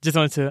 yes, just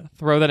wanted to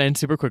throw that in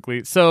super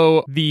quickly.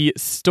 So the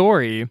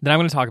story that I'm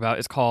going to talk about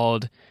is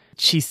called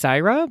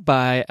Chisira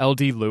by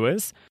L.D.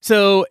 Lewis.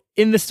 So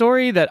in the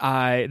story both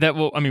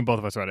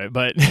of us read it,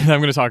 but I'm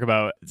going to talk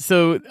about.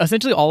 So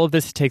essentially all of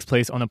this takes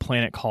place on a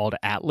planet called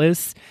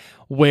Atlas,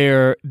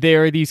 where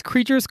there are these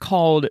creatures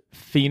called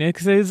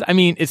phoenixes. I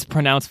mean, it's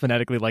pronounced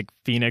phonetically like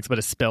phoenix, but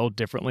it's spelled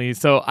differently.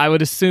 So I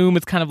would assume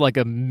it's kind of like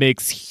a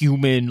mixed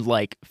human,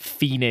 like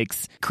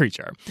phoenix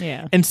creature.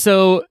 Yeah. And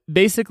so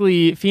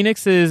basically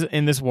phoenixes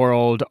in this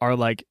world are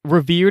like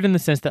revered in the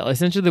sense that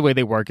essentially the way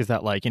they work is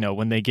that like,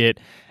 when they get,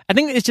 I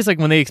think it's just like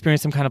when they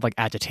experience some kind of like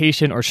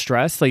agitation or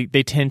stress, like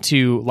they tend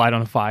to light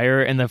on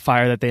fire and the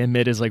fire that they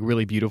emit is like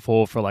really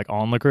beautiful for like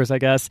onlookers, I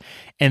guess.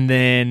 And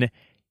then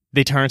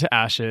they turn to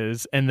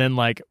ashes and then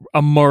like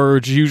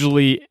emerge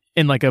usually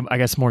in like a, I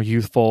guess, more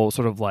youthful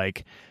sort of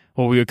like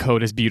what we would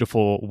code as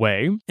beautiful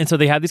way. And so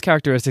they have these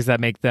characteristics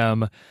that make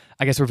them,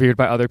 I guess, revered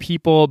by other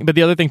people. But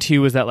the other thing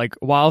too is that like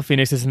while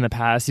phoenixes in the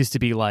past used to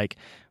be like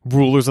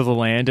rulers of the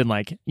land and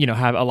like,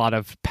 have a lot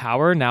of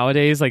power,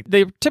 nowadays like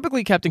they're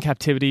typically kept in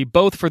captivity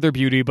both for their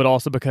beauty but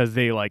also because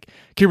they like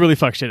can really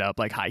fuck shit up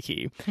like high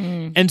key.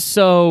 And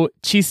so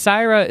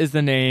Chisira is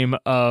the name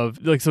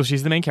of like, so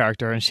she's the main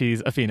character and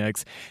she's a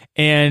phoenix.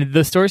 And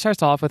the story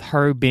starts off with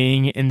her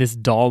being in this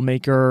doll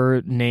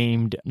maker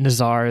named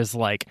Nazar's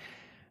like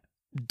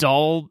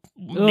doll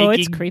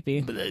making it's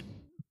creepy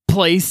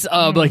place.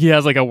 Like he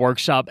has like a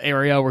workshop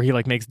area where he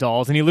like makes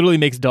dolls, and he literally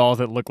makes dolls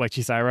that look like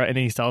Chisara, and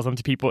then he sells them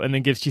to people, and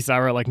then gives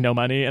Chisara like no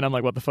money. And I'm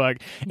like, what the fuck?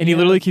 And he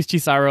literally keeps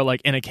Chisara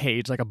like in a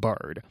cage like a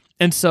bird.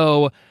 And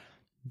so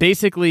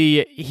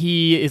basically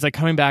he is like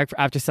coming back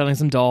after selling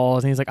some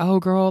dolls, and he's like, oh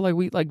girl, like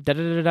we like da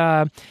da da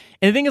da.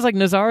 And the thing is, like,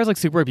 Nazar is like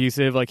super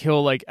abusive. Like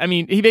he'll like, I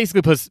mean, he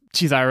basically puts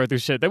Chisara through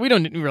shit that we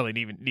don't really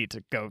even need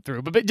to go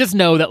through, but just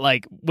know that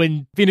like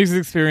when phoenixes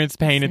experience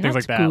pain and things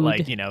like that,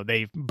 like, you know,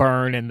 they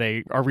burn and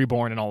they are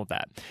reborn and all of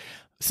that.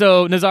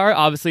 So Nazar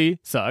obviously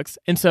sucks,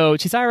 and so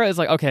Chisara is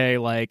like, okay,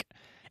 like.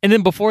 And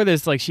then before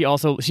this, like, she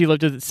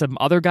lived with some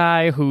other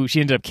guy who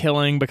she ended up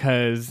killing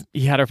because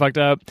he had her fucked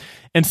up.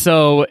 And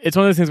so it's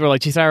one of those things where,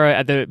 like, Chisara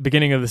at the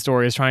beginning of the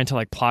story is trying to,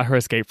 like, plot her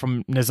escape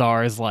from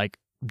Nazar's, like,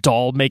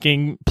 doll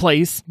making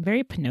place.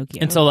 Very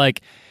Pinocchio. And so,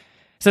 like,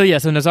 so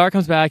Nazar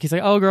comes back. He's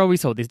like, oh, girl, we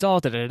sold these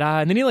dolls, da da da.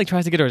 And then he, like,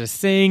 tries to get her to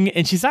sing.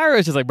 And Chisara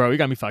is just like, bro, you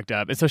got me fucked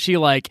up. And so she,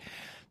 like,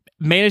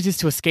 manages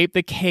to escape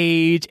the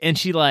cage, and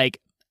she,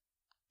 like,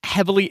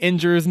 heavily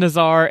injures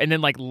Nazar, and then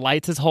like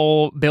lights his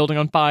whole building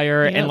on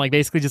fire, and like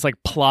basically just like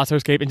plots her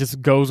escape and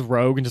just goes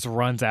rogue and just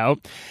runs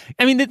out.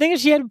 I mean, the thing is,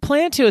 she had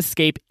planned to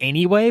escape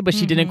anyway, but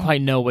she didn't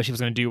quite know what she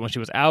was going to do when she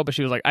was out. But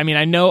she was like, I mean,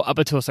 I know up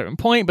until a certain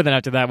point, but then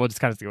after that, we'll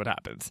just kind of see what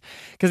happens.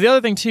 Because the other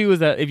thing too is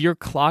that if you're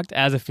clocked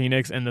as a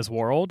phoenix in this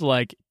world,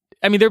 like,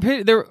 I mean,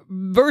 they're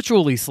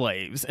virtually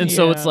slaves, and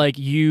so it's like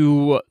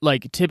you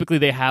like typically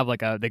they have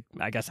like I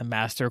guess a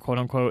master, quote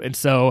unquote, and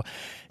so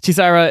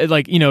Chisara,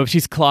 like, you know, if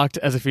she's clocked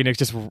as a phoenix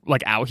just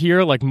like out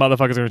here, like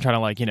motherfuckers are trying to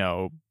like, you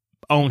know,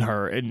 own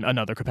her in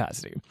another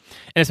capacity,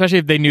 and especially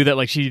if they knew that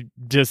like she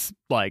just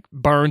like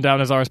burned down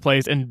Nazar's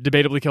place and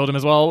debatably killed him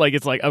as well, like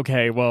it's like,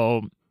 okay,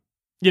 well,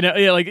 you know,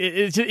 yeah, like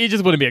it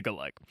just wouldn't be a good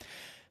look.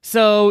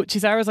 So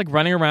Chisara's like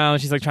running around.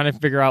 She's like trying to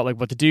figure out like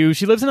what to do.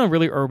 She lives in a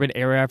really urban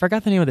area. I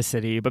forgot the name of the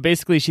city, but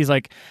basically she's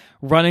like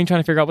running, trying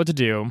to figure out what to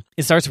do.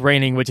 It starts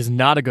raining, which is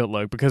not a good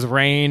look because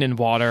rain and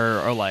water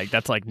are like,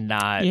 that's like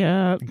not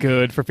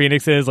good for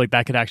phoenixes. Like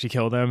that could actually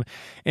kill them.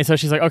 And so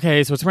she's like,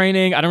 okay, so it's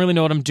raining. I don't really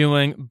know what I'm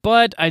doing,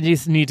 but I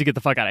just need to get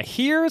the fuck out of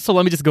here. So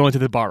let me just go into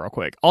the bar real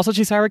quick. Also,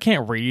 Chisara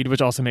can't read,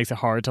 which also makes it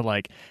hard to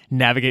like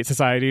navigate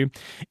society.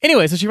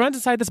 Anyway, so she runs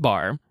inside this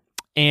bar.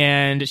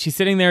 And she's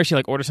sitting there. She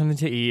like orders something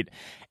to eat,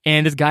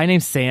 and this guy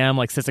named Sam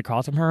like sits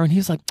across from her, and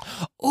he's like,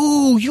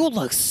 "Oh, you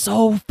look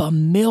so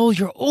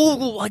familiar. Oh,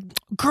 like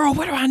girl,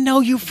 where do I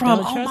know you from?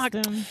 Oh my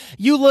god,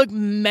 you look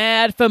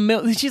mad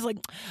familiar." And she's like,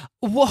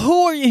 well,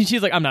 "Who are you?" And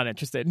she's like, "I'm not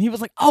interested." And he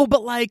was like, "Oh,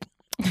 but like,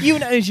 you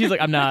know," and she's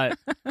like, "I'm not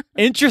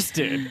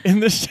interested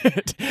in this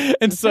shit."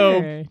 And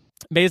so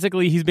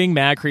basically he's being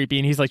mad creepy,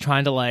 and he's like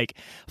trying to like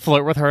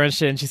flirt with her and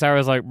shit, and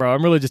Chisara's like, bro,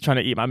 I'm really just trying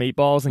to eat my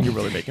meatballs, and you're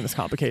really making this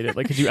complicated.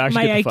 Like, could you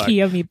actually my get the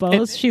IKEA fuck? meatballs?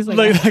 And, she's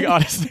like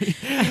honestly.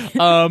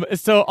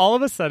 So all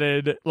of a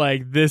sudden,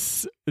 like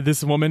this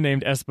woman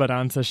named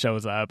Esperanza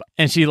shows up,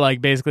 and she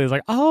like basically is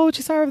like, oh,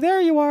 Chisara, there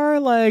you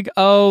are, like,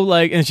 oh,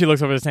 like, and she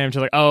looks over to Sam,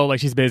 she's like, oh, like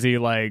she's busy,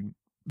 like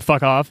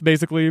fuck off,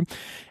 basically.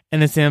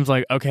 And then Sam's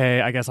like,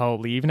 okay, I guess I'll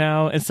leave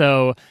now. And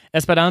so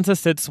Esperanza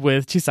sits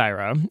with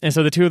Chisara. And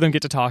so the two of them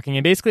get to talking.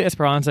 And basically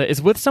Esperanza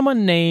is with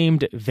someone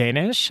named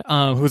Vanish,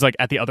 who's like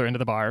at the other end of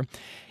the bar.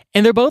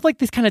 And they're both like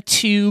these kind of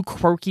two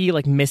quirky,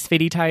 like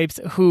misfitty types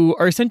who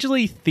are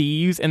essentially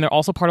thieves, and they're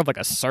also part of like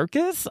a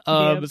circus.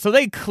 So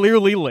they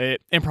clearly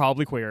lit and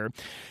probably queer.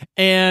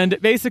 And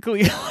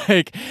basically,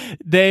 like,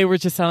 they were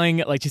just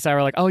telling like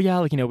Chisara, like, oh yeah,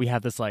 like, you know, we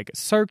have this like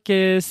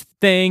circus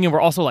thing, and we're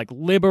also like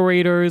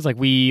liberators. Like,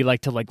 we like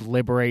to like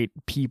liberate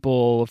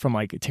people from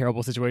like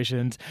terrible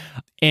situations,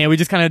 and we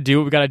just kind of do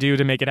what we got to do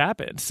to make it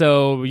happen.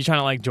 So you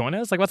trying to like join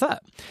us? Like, what's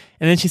up?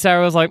 And then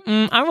Chisara was like,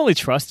 I don't really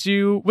trust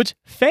you, which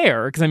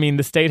fair, because I mean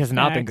the state has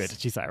not been good to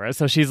Chisara.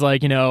 So she's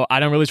like, you know, I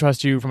don't really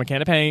trust you from a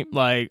can of paint.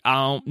 Like, I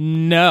don't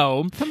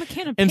know. From a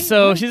can of paint? And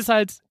so she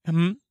decides,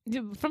 from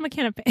a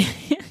can of paint.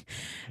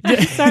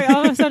 Sorry,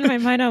 all of a sudden in my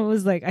mind I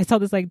was like, I saw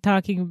this like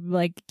talking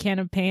like can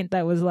of paint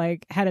that was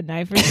like had a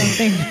knife or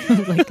something. I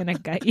was like, gonna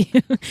gut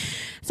you.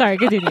 Sorry,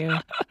 continue.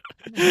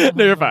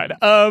 No, you're fine.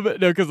 No,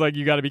 because like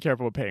you got to be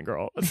careful with paint,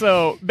 girl.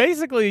 So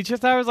basically,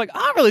 Chisara was like, I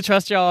don't really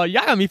trust y'all.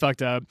 Y'all got me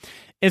fucked up.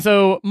 And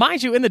so,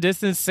 mind you, in the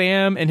distance,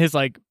 Sam and his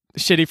like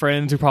shitty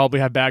friends who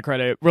probably have bad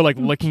credit were like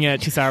looking at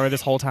Chisara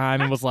this whole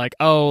time and was like,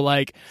 oh,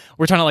 like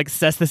we're trying to like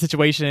assess the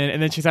situation.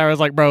 And then Chisara was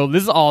like, bro,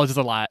 this is all just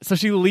a lot. So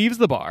she leaves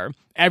the bar,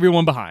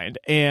 everyone behind,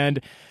 and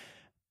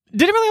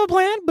didn't really have a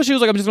plan, but she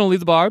was like, I'm just gonna leave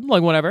the bar,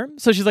 like whatever.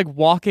 So she's like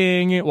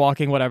walking,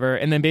 whatever.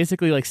 And then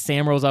basically like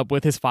Sam rolls up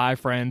with his 5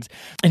 friends,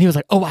 and he was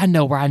like, oh, I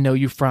know where I know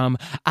you from.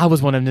 I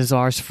was one of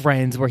Nazar's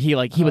friends where he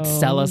would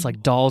sell us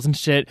like dolls and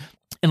shit.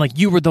 And like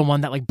you were the one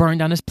that like burned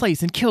down his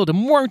place and killed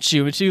him, weren't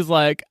you? And she was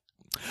like,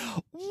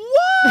 what?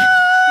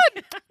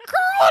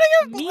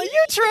 Girl,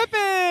 you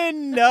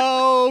tripping?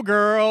 No,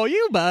 girl,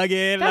 you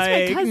bugging.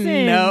 That's like, my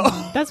cousin.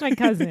 No. That's my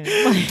cousin.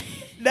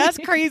 That's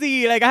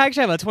crazy. Like, I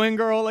actually have a twin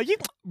girl. Like,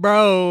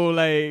 bro,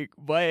 like,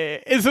 what?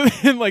 And so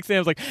then, like,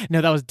 Sam's like,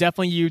 no, that was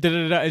definitely you. Da,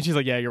 da, da. And she's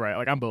like, yeah, you're right.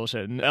 Like, I'm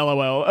bullshitting.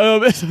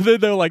 LOL. So then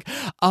they're like,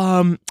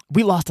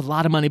 we lost a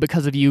lot of money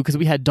because of you, because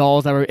we had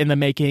dolls that were in the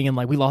making, and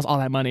like, we lost all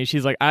that money.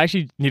 She's like, I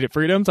actually needed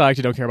freedom, so I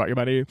actually don't care about your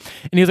money.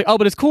 And he's like, oh,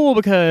 but it's cool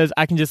because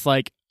I can just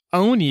like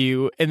own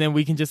you, and then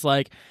we can just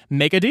like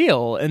make a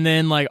deal. And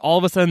then like all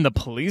of a sudden the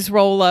police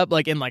roll up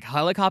like in like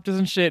helicopters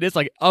and shit. It's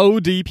like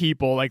OD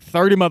people, like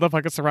 30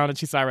 motherfuckers surrounded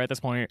Chisara at this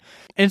point.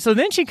 And so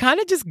then she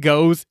kind of just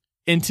goes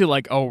into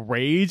like a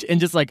rage and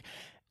just like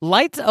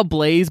lights a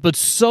blaze, but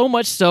so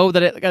much so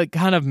that it like,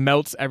 kind of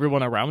melts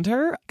everyone around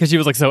her, because she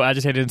was like so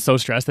agitated and so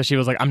stressed that she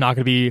was like, I'm not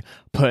going to be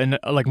put in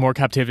like more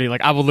captivity.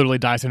 Like, I will literally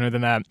die sooner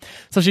than that.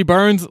 So she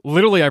burns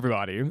literally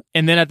everybody.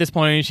 And then at this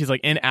point, she's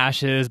like in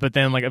ashes, but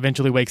then like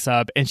eventually wakes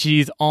up, and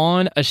she's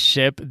on a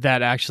ship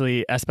that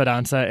actually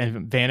Esperanza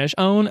and Vanish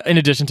own, in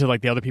addition to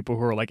like the other people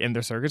who are like in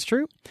their circus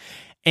troupe.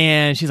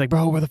 And she's like,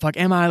 bro, where the fuck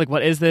am I? Like,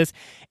 what is this?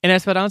 And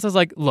Esperanza's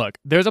like, look,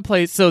 there's a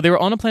place. So they were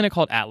on a planet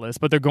called Atlas,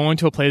 but they're going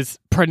to a place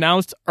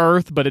pronounced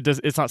Earth, but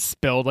it's not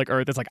spelled like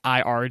Earth. It's like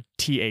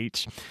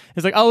IRTH.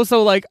 It's like, oh,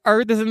 so like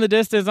Earth is in the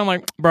distance. I'm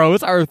like, bro,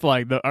 it's Earth,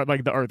 like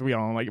the Earth we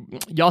own. Like,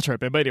 y'all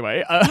tripping. But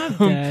anyway,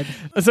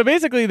 so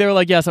basically they were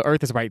like, yeah, so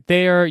Earth is right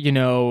there. You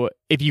know,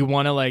 if you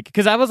want to like,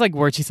 because I was like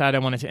where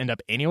Chisara wanted to end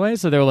up anyway.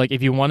 So they were like,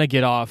 if you want to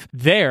get off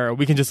there,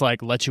 we can just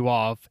like let you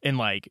off. And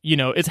like, you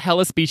know, it's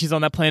hella species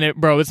on that planet,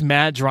 bro. It's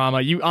mad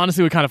drama. You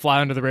honestly would kind of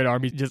fly under the radar,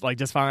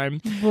 just fine.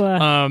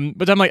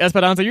 But I'm like,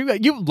 Esperanza,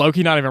 you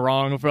low-key not even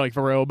wrong for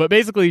real. But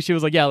basically she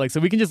was like, yeah, like, so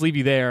we can just leave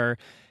you there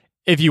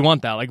if you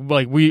want that. Like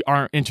we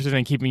aren't interested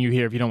in keeping you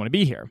here if you don't want to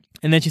be here.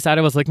 And then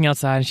Chisara was looking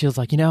outside, and she was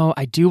like, you know,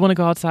 I do want to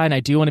go outside and I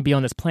do want to be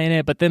on this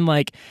planet, but then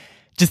like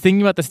just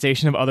thinking about the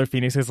station of other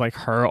phoenixes like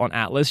her on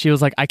Atlas, she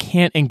was like, I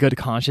can't in good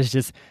conscience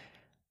just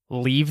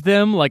leave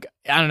them. Like,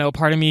 I don't know,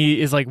 part of me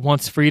is like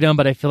wants freedom,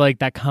 but I feel like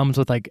that comes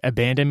with like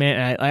abandonment,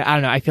 and I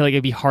don't know, I feel like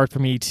it'd be hard for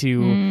me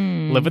to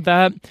live with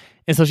that.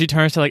 And so she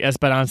turns to like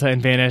Esperanza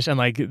and Vanish and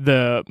like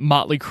the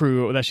motley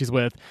crew that she's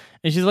with,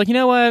 and she's like, you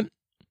know what,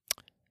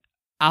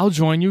 I'll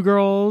join you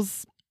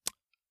girls.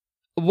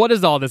 What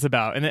is all this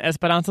about? And then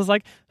Esperanza's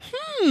like,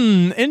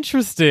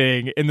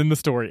 interesting. And then the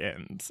story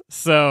ends.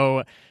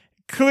 So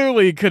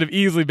clearly could have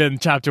easily been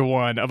chapter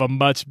 1 of a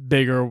much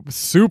bigger,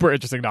 super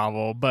interesting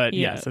novel. But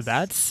yes. Yeah, so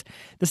that's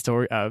the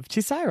story of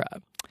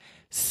Chisara.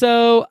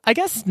 So I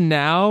guess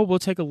now we'll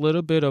take a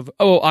little bit of...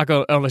 Oh,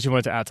 Akko, unless you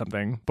wanted to add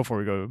something before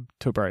we go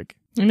to a break.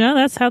 No,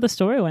 that's how the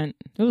story went.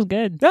 It was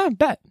good. Yeah,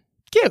 bet.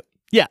 Cute.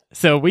 Yeah,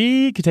 so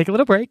we could take a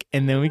little break,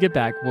 and then when we get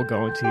back, we'll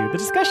go into the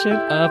discussion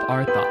of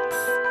our thoughts.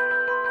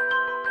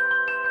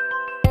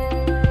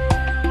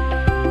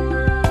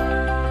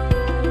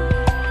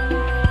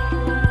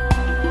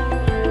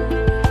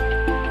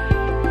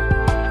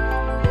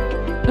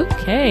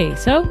 Okay,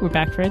 so we're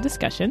back for a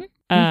discussion.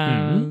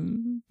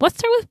 Let's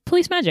start with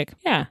police magic.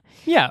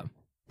 Yeah.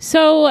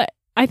 So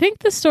I think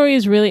the story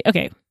is really...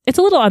 Okay, it's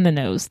a little on the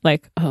nose.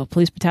 Like, oh,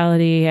 police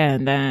brutality,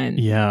 and then...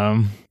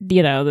 Yeah.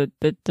 You know,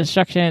 the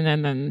destruction,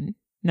 and then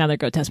now they're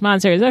grotesque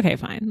monsters. Okay,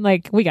 fine.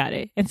 Like, we got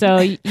it. And so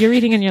you're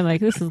reading and you're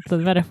like, the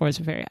metaphors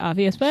are very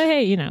obvious, but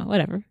hey, you know,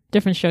 whatever.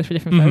 Different strokes for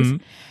different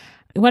folks.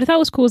 What I thought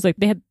was cool is like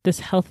they had this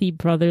healthy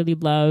brotherly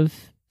love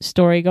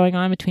story going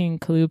on between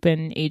Kaloop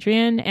and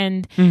Adrian,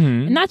 and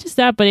not just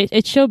that, but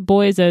it showed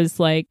boys as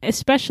like,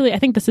 especially, I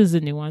think this is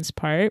the nuanced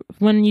part,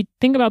 when you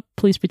think about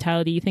police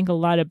brutality, you think a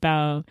lot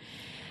about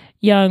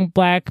young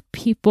Black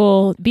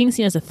people being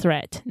seen as a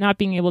threat, not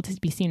being able to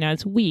be seen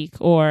as weak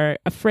or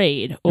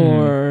afraid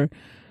or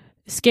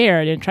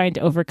scared and trying to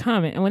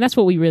overcome it. And when that's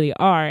what we really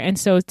are. And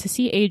so to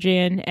see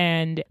Adrian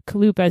and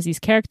Kaloop as these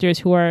characters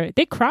who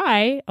they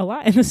cry a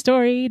lot in the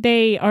story.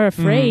 They are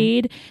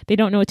afraid. They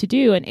don't know what to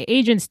do. And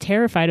Adrian's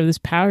terrified of this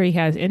power he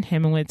has in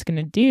him and what it's going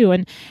to do.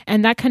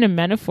 And that kind of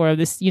metaphor of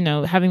this, you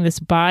know, having this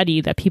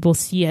body that people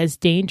see as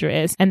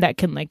dangerous and that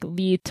can like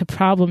lead to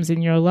problems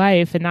in your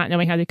life and not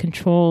knowing how to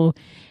control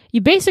you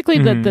basically,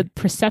 the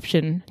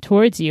perception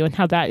towards you and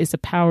how that is a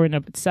power in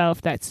of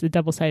itself, that's the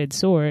double-sided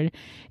sword,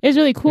 is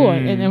really cool.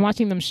 And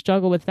watching them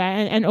struggle with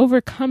that and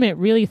overcome it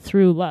really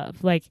through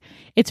love. Like,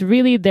 it's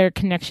really their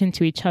connection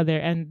to each other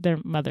and their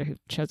mother who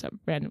shows up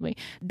randomly.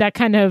 That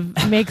kind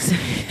of makes...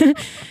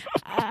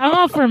 I'm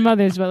all for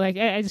mothers, but like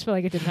I just feel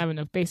like it didn't have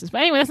enough basis.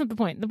 But anyway, that's not the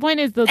point. The point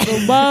is the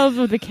love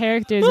of the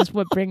characters is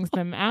what brings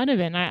them out of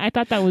it. And I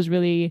thought that was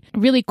really,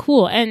 really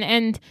cool.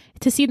 And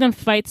to see them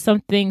fight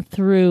something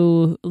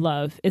through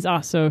love is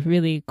also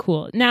really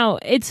cool. Now,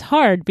 it's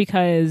hard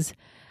because,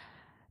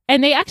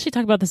 and they actually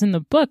talk about this in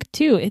the book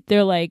too.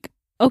 They're like,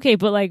 okay,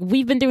 but like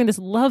we've been doing this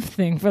love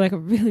thing for like a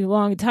really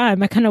long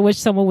time. I kind of wish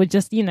someone would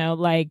just, you know,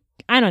 like,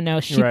 I don't know,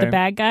 shoot the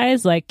bad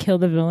guys, like kill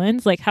the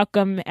villains. Like, how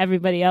come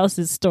everybody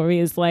else's story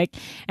is like,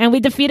 and we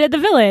defeated the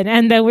villain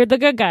and then we're the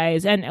good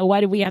guys? And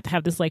why do we have to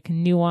have this like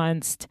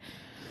nuanced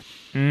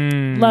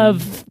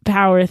love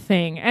power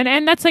thing.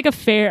 And that's like a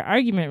fair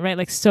argument, right?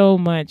 Like so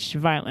much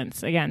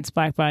violence against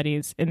Black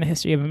bodies in the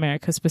history of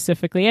America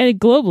specifically and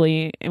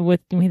globally when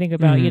we think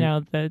about, you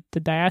know, the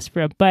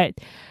diaspora. But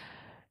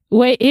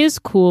what is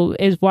cool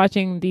is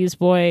watching these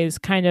boys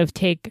kind of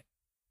take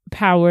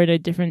power in a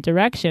different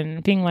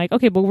direction, being like,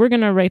 okay, but we're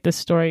going to write the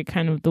story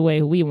kind of the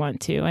way we want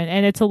to.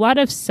 And it's a lot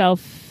of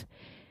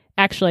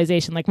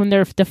self-actualization. Like when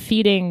they're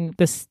defeating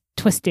this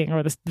twisting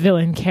or this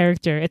villain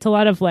character, it's a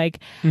lot of like,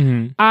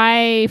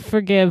 I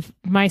forgive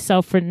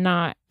myself for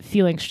not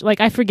feeling like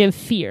I forgive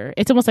fear.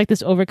 It's almost like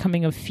this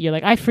overcoming of fear.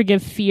 Like I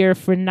forgive fear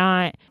for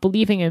not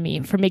believing in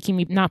me, for making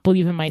me not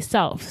believe in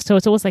myself. So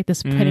it's almost like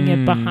this putting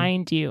it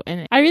behind you.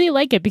 And I really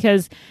like it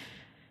because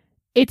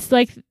it's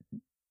like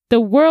the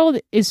world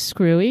is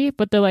screwy,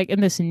 but they're like, in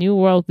this new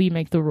world, we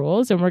make the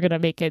rules and we're going to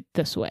make it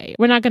this way.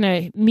 We're not going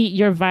to meet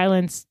your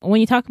violence.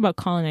 When you talk about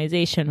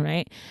colonization,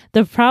 right?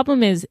 The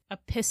problem is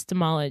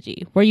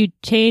epistemology, where you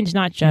change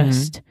not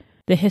just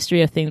the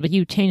history of things, but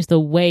you change the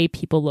way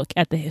people look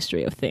at the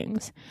history of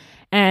things.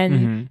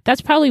 And that's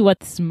probably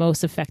what's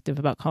most effective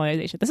about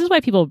colonization. This is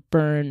why people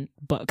burn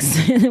books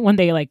when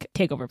they like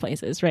take over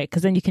places, right?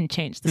 Because then you can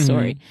change the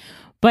story.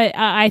 But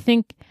I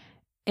think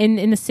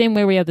in the same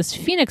way we have this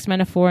phoenix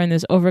metaphor and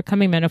this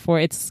overcoming metaphor,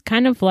 it's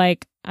kind of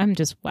like, I'm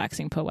just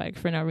waxing poetic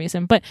for no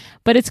reason, but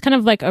it's kind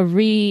of like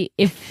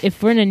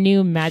if we're in a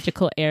new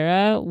magical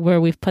era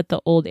where we've put the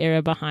old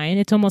era behind,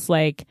 it's almost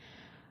like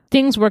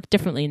things work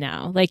differently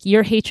now. Like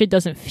your hatred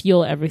doesn't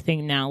fuel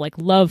everything now. Like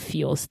love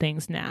fuels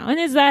things now. And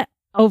is that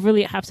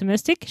overly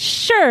optimistic?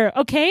 Sure.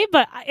 Okay.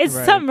 But it's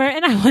summer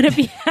and I want to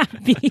be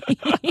happy.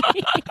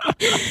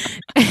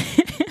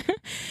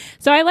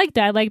 So I like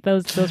that. I like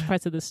those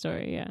parts of the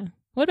story. Yeah.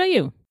 What about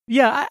you?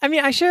 Yeah, I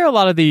mean, I share a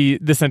lot of the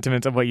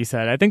sentiments of what you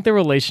said. I think the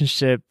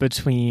relationship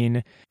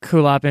between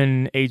Kulop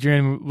and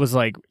Adrian was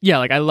like, yeah,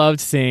 like I loved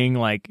seeing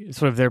like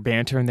sort of their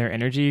banter and their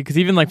energy. Because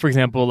even like, for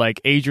example,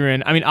 like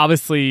Adrian, I mean,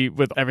 obviously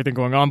with everything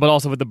going on, but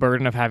also with the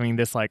burden of having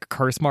this like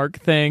curse mark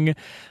thing,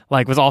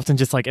 like was often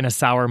just like in a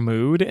sour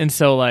mood. And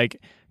so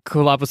like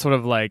Kulop was sort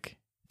of like,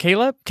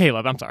 Caleb,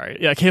 I'm sorry.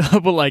 Yeah,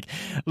 Caleb will like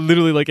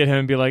literally look at him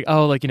and be like,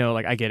 oh, like, you know,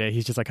 like I get it.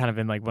 He's just like kind of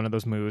in like one of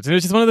those moods. And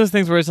it's just one of those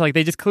things where it's like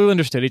they just clearly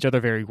understood each other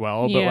very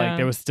well, but like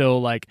there was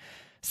still like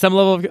some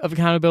level of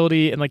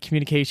accountability and like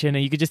communication,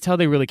 and you could just tell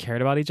they really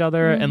cared about each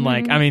other. And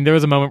like, I mean, there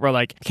was a moment where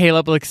like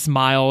Caleb like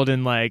smiled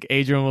and like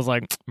Adrian was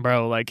like,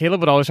 bro, like Caleb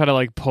would always try to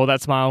like pull that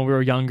smile when we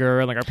were younger,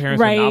 and like our parents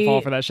would not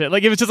fall for that shit.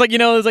 Like it was just like, you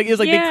know, it was like they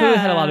clearly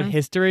had a lot of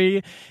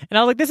history. And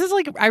I was like, this is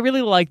like, I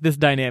really like this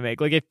dynamic.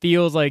 Like it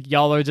feels like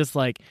y'all are just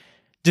like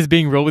just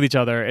being real with each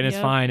other, and it's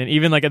fine. And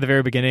even like at the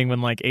very beginning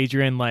when like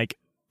Adrian like,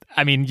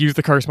 I mean, used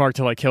the curse mark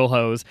to like kill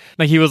Hose,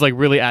 like he was like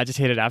really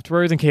agitated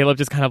afterwards, and Caleb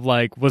just kind of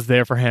like was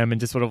there for him and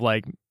just sort of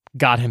like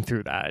got him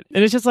through that.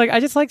 And it's just like,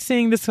 I just like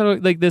seeing this sort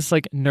of like this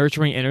like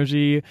nurturing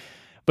energy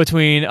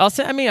between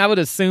also, I mean, I would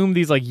assume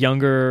these like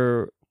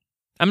younger,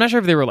 I'm not sure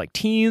if they were like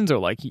teens or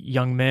like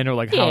young men or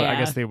like how I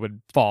guess they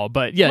would fall,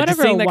 but yeah, whatever,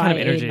 just seeing that YA kind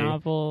of energy.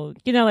 Novel,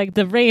 you know, like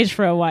the range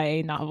for a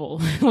YA novel,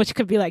 which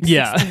could be like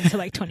 16 to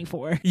like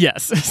 24.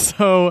 Yes,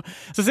 so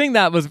seeing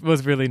that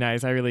was really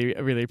nice. I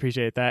really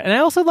appreciate that, and I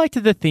also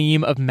liked the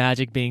theme of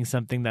magic being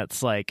something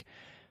that's like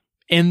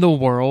in the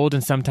world,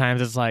 and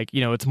sometimes it's like,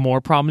 you know, it's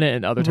more prominent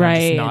and other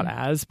times it's not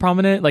as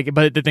prominent. Like,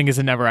 but the thing is,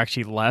 it never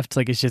actually left.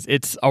 Like,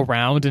 it's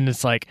around, and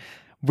it's like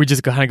we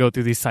just kind of go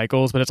through these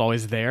cycles, but it's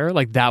always there.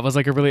 Like that was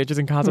like a really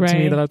interesting concept to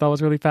me that I thought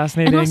was really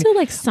fascinating. And also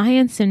like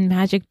science and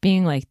magic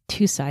being like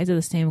two sides of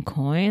the same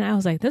coin. I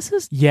was like, this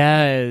is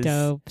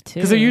dope too.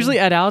 Because they're usually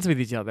at odds with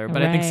each other,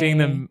 but I think seeing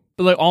them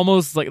like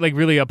almost like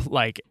really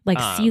like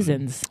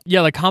seasons.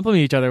 Yeah, like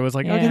complement each other was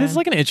like, okay, this is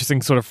like an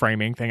interesting sort of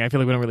framing thing. I feel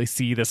like we don't really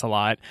see this a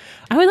lot.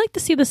 I would like to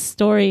see the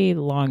story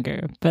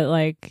longer, but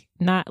like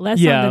not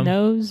less on the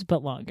nose,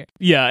 but longer.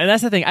 Yeah, and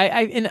that's the thing.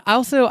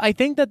 I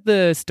think that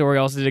the story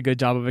also did a good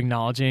job of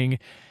acknowledging,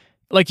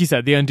 like you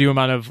said, the undue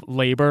amount of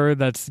labor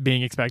that's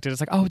being expected.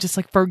 It's like, oh, just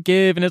like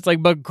forgive, and it's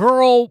like, but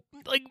girl,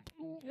 like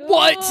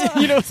what?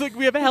 You know, it's like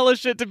we have hella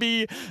shit to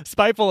be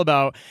spiteful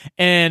about.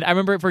 And I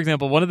remember, for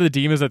example, one of the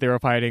demons that they were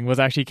fighting was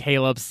actually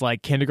Caleb's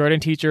like kindergarten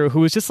teacher,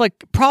 who was just like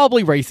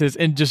probably racist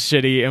and just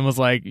shitty, and was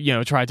like, you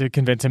know, tried to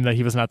convince him that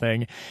he was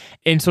nothing.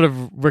 And sort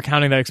of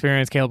recounting that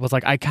experience, Caleb was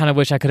like, I kind of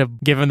wish I could have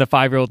given the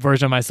 5-year-old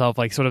version of myself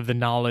like sort of the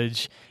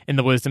knowledge and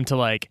the wisdom to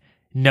like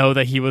know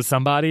that he was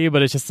somebody.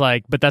 But it's just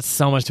like, but that's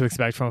so much to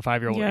expect from a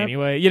 5-year-old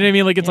anyway. You know what I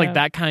mean? Like it's like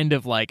that kind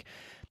of like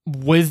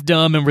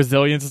wisdom and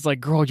resilience. It's like,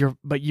 girl,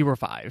 you were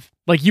 5.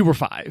 Like you were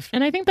 5.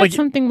 And I think that's like,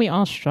 something we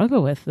all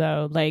struggle with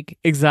though. Like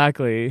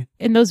exactly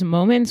in those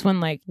moments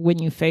when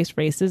you face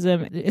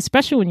racism,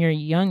 especially when you're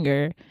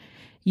younger,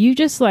 you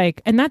just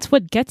like, and that's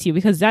what gets you,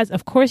 because that's,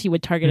 of course you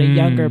would target a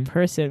younger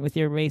person with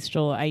your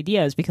racial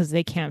ideas because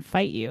they can't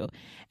fight you.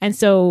 And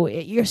so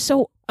you're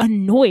so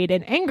annoyed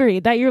and angry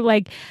that you're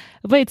like,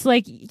 but it's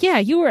like, yeah,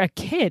 you were a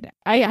kid.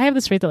 I have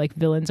this phrase that like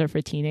villains are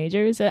for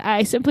teenagers.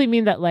 I simply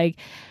mean that like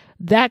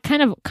that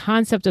kind of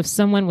concept of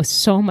someone with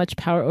so much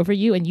power over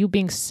you and you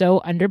being so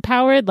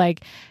underpowered,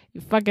 like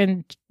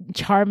fucking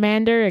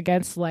Charmander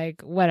against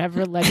like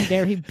whatever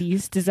legendary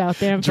beast is out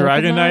there in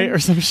Dragonite or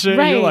some shit.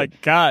 Right. You're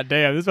like, God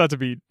damn, this is about to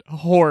be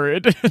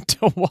horrid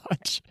to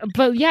watch.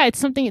 But yeah, it's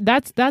something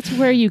that's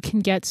where you can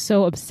get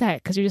so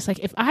upset because you're just like,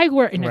 if I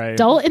were an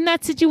adult in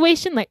that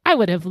situation, like I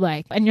would have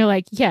like, and you're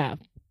like, yeah,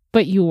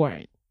 but you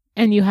weren't.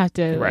 And you have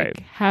to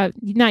like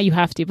not you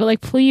have to, but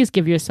like please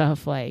give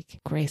yourself like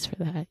grace for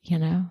that, you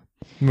know?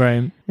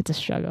 Right. It's a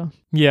struggle.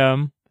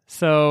 Yeah.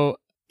 So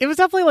it was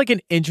definitely like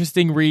an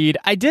interesting read.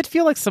 I did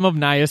feel like some of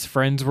Naya's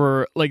friends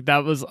were like,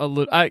 that was a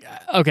little,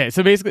 okay.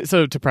 So basically,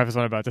 so to preface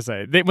what I'm about to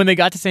say, when they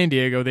got to San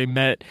Diego, they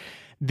met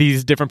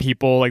these different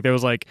people. Like there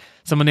was like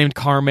someone named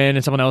Carmen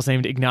and someone else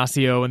named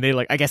Ignacio, and they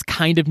like I guess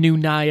kind of knew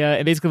Naya.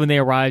 And basically when they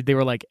arrived, they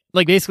were like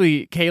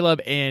basically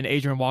Caleb and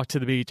Adrian walked to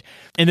the beach,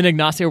 and then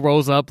Ignacio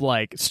rolls up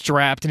like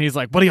strapped, and he's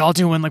like, "What are y'all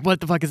doing? Like what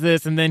the fuck is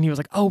this?" And then he was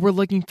like, "Oh, we're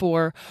looking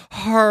for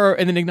her."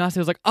 And then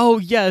Ignacio was like, "Oh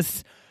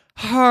yes,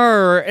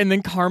 her." And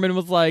then Carmen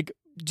was like,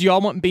 "Do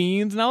y'all want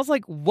beans?" And I was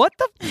like, what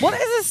is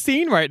this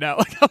scene right now?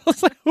 Like, I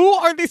was like, who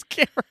are these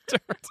characters?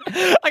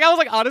 Like, I was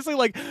like, honestly,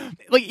 like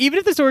even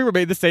if the story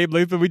remained the same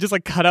length, but we just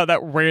like cut out that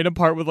random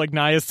part with like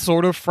Naya's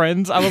sort of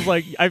friends, I was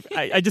like,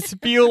 I just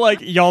feel like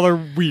y'all are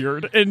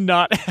weird and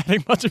not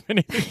adding much of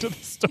anything to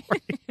the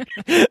story.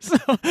 So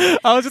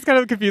I was just kind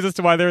of confused as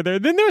to why they were there.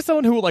 Then there was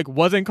someone who like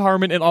wasn't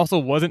Carmen and also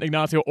wasn't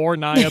Ignacio or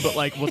Naya, but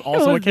like was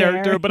also a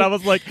character. But I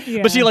was like,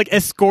 but she like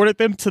escorted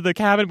them to the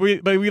cabin,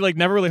 but we like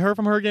never really heard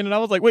from her again. And I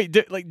was like, wait,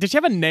 did she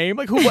have a name?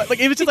 Like who? What? Like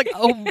it was just like,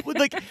 oh,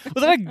 like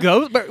was that a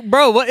ghost? But,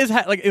 bro, what is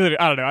like?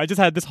 I don't know. I just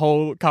had this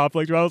whole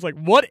conflict where I was like,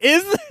 what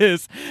is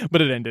this?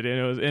 But it ended,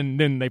 and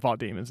then they fought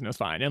demons, and it was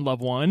fine, and love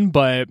won.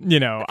 But you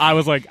know, I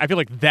was like, I feel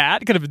like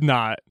that could have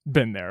not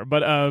been there.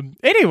 But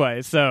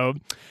anyway, so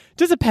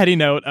just a petty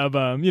note of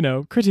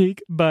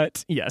critique.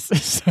 But yes,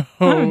 so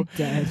I'm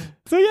dead.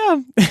 So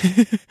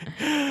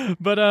yeah.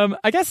 But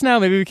I guess now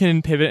maybe we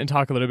can pivot and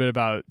talk a little bit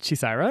about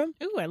Chisara.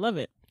 Ooh, I love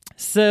it.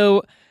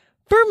 So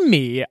for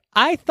me,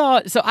 I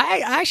thought so.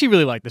 I actually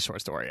really liked the short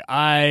story.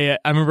 I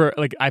remember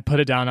like I put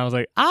it down. I was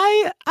like,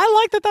 I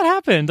like that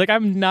happened. Like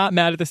I'm not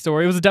mad at the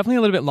story. It was definitely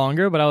a little bit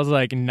longer, but I was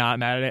like not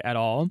mad at it at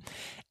all.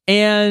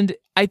 And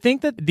I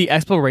think that the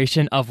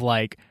exploration of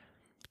like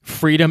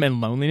freedom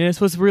and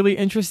loneliness was really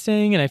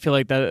interesting, and I feel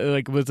like that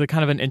like was a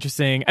kind of an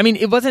interesting. I mean,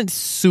 it wasn't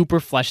super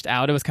fleshed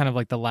out. It was kind of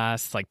like the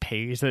last like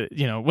page that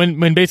when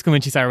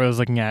Chisara was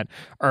looking at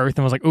Earth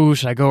and was like, "Ooh,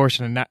 should I go or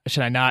should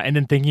I not?" And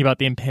then thinking about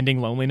the impending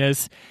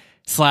loneliness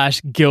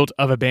 / guilt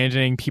of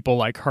abandoning people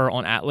like her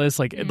on Atlas,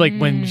 like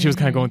when she was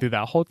kind of going through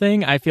that whole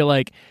thing. I feel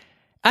like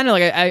I don't know,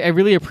 like I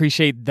really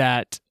appreciate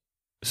that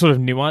sort of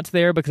nuance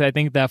there, because I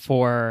think that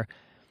for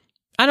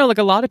I know like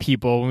a lot of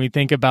people, when we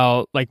think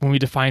about like when we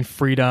define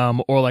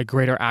freedom or like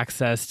greater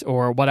access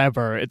or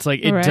whatever, it's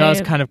like it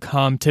does kind of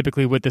come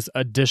typically with this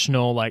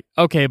additional like,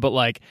 okay, but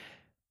like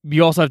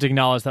you also have to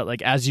acknowledge that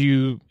like as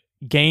you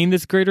gain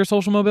this greater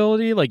social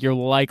mobility, like you're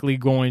likely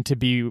going to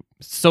be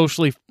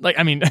socially like,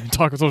 I mean,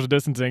 talk of social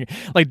distancing,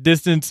 like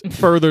distance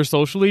further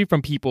socially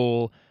from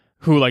people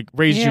who like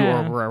raised you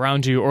or were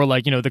around you, or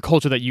like, the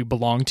culture that you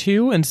belong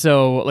to. And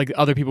so like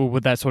other people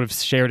with that sort of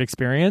shared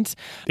experience,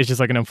 it's just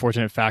like an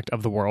unfortunate fact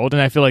of the world.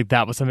 And I feel like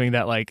that was something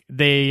that like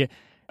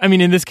I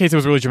mean, in this case, it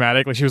was really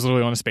dramatic. Like she was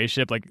literally on a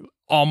spaceship, like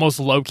almost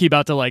low key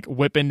about to like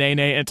whip a Nene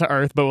into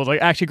Earth, but was like,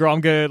 actually, girl,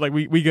 I'm good. Like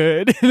we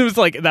good. And it was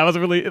like, that was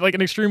really like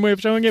an extreme way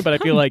of showing it. But I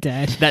feel like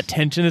that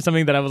tension is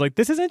something that I was like,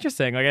 this is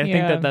interesting. Like I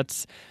think that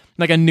that's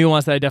like a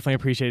nuance that I definitely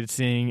appreciated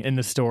seeing in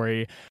the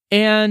story.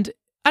 And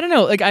I don't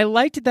know, like I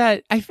liked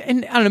that.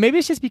 And I don't know, maybe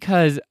it's just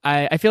because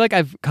I feel like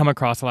I've come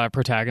across a lot of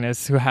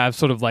protagonists who have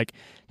sort of like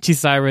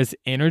Chisara's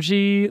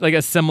energy, like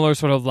a similar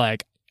sort of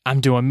like, I'm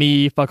doing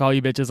me, fuck all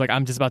you bitches, like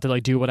I'm just about to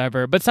like do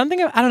whatever. But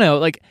something, I don't know,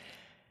 like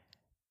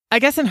I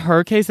guess in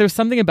her case, there was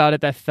something about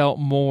it that felt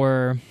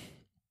more,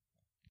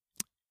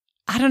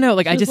 I don't know,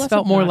 like I just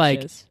felt more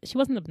like she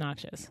wasn't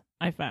obnoxious,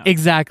 I found.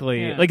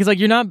 Exactly. Like it's like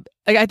you're not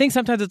like, I think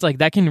sometimes it's like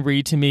that can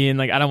read to me, and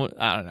like I don't know,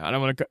 I don't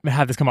want to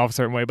have this come off a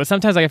certain way, but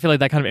sometimes like I feel like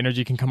that kind of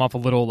energy can come off a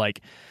little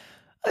like,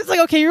 it's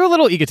like, okay, you're a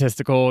little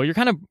egotistical, you're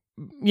kind of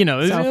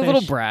selfish. A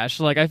little brash.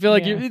 Like I feel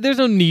like there's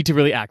no need to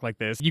really act like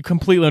this. You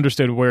completely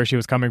understood where she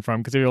was coming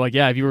from, because you're like,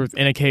 yeah, if you were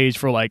in a cage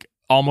for like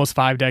almost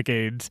 5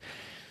 decades,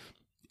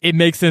 it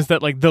makes sense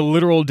that like the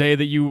literal day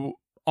that you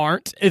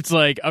aren't, it's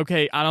like,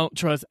 okay, I don't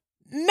trust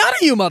none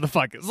of you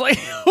motherfuckers. Like,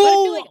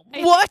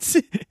 what?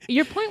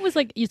 Your point was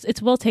like,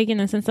 it's well taken in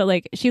the sense that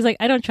like, she's like,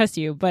 I don't trust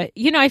you. But,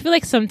 I feel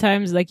like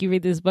sometimes like you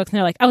read these books and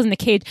they're like, I was in the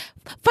cage.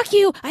 Fuck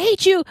you. I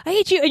hate you. I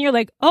hate you. And you're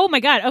like, oh my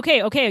God.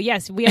 Okay.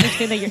 Yes, we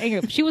understand that you're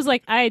angry. She was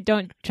like, I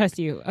don't trust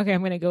you. Okay,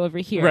 I'm going to go over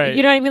here. Right.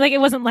 You know what I mean? Like,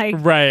 it wasn't like,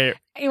 right.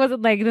 It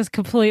wasn't like this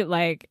complete,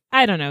 like,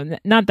 I don't know.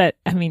 Not that,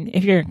 I mean,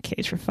 if you're in a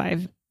cage for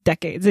 5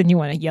 decades and you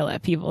want to yell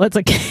at people, that's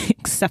like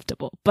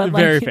acceptable, but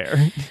like, very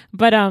fair.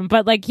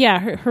 But like, yeah,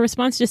 her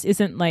response just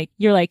isn't like,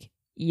 you're like,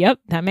 yep,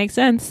 that makes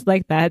sense,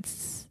 like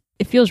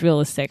it feels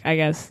realistic, I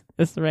guess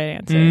that's the right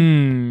answer.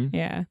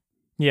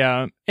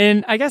 Yeah.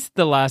 And I guess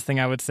the last thing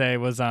I would say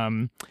was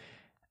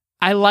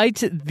I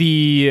liked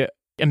the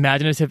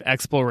imaginative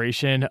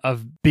exploration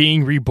of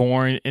being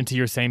reborn into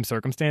your same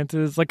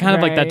circumstances. Like kind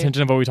of like that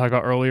tension of what we talked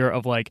about earlier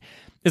of like,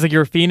 it's like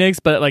you're a phoenix,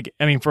 but like,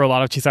 I mean, for a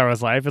lot of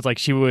Chisara's life, it's like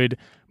she would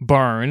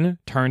burn,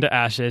 turn to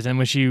ashes, and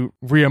when she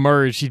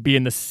reemerged, she'd be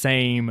in the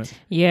same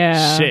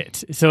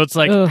shit. So it's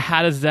like,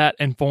 how does that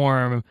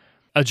inform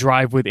a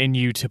drive within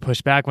you to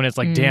push back when it's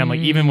like, damn,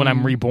 like even when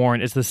I'm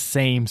reborn, it's the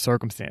same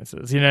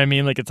circumstances. You know what I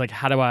mean? Like, it's like,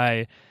 how do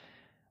I...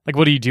 Like,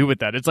 what do you do with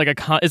that? It's like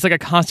a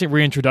constant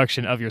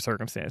reintroduction of your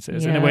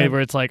circumstances in a way where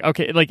it's like,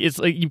 okay, like it's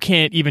like you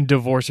can't even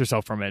divorce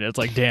yourself from it. It's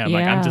like, damn,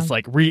 like I'm just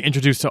like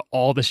reintroduced to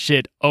all the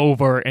shit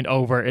over and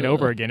over and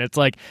over again. It's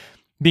like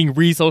being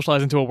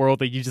re-socialized into a world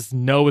that you just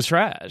know is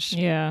trash.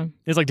 Yeah.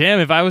 It's like, damn,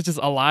 if I was just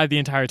alive the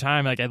entire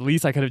time, like at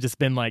least I could have just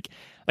been like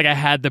I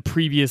had the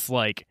previous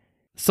like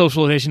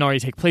socialization already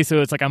take place,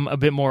 so it's like I'm a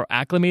bit more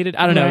acclimated.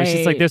 I don't know. It's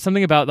just like there's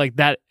something about like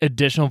that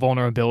additional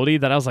vulnerability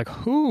that I was like,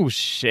 oh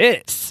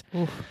shit.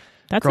 Oof.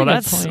 That's Girl, a good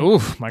that's point.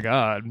 Oof, my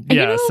God. And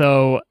yeah,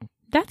 so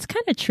that's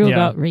kind of true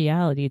about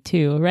reality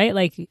too, right?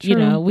 Like, you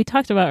know, we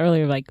talked about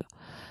earlier, like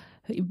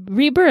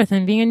rebirth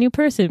and being a new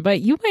person,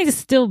 but you might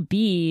still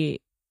be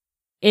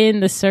in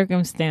the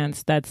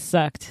circumstance that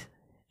sucked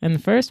in the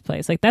first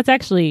place. Like that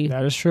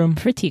is true.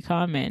 Pretty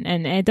common,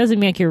 and it doesn't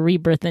make your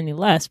rebirth any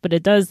less, but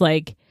it does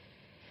like.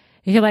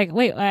 You're like,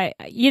 wait,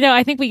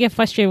 I think we get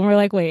frustrated when we're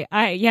like, wait,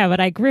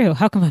 but I grew.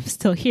 How come I'm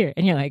still here?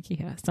 And you're like,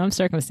 yeah, some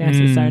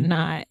circumstances are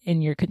not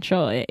in your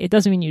control. It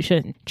doesn't mean you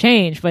shouldn't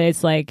change, but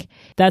it's like,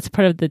 that's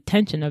part of the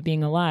tension of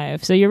being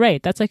alive. So you're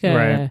right. That's like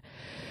a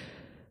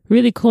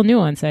really cool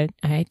nuance I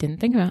didn't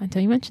think about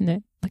until you mentioned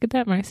it. Look at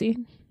that, Marcy.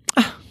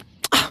 Oh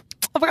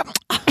my God.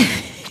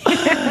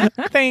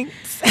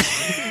 Thanks.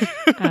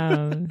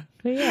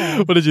 But yeah.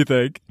 What did you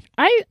think?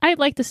 I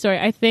like the story.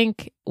 I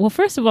think, well,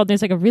 first of all,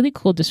 there's like a really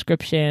cool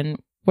description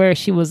where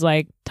she was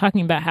like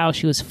talking about how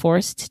she was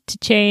forced to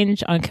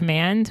change on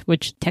command,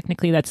 which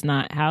technically that's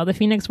not how the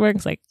Phoenix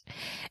works. Like,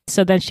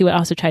 so then she would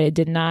also try to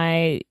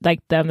deny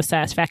like them the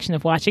satisfaction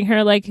of watching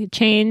her like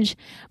change,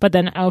 but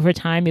then over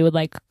time it would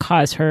like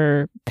cause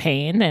her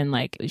pain and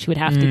like she would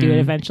have to do it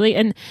eventually.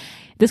 And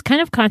this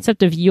kind of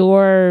concept of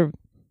your,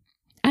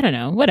 I don't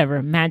know,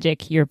 whatever,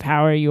 magic, your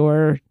power,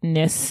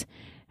 yourness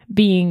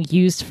being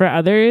used for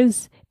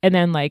others and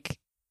then like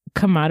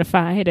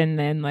commodified and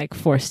then like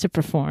forced to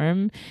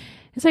perform.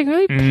 It's like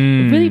really,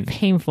 really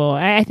painful.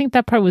 I think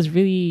that part was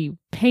really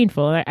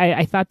painful.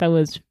 I thought that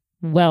was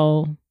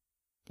well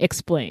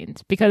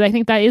explained because I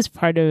think that is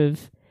part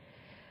of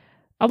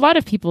a lot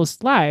of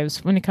people's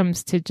lives when it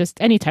comes to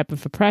just any type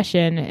of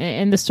oppression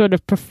and the sort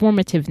of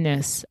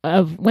performativeness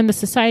of when the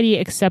society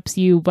accepts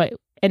you, but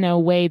in a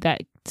way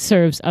that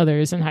serves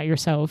others and not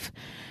yourself.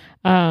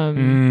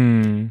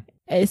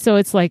 So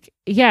it's like,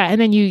 yeah, and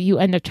then you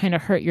end up trying to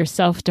hurt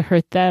yourself to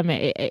hurt them.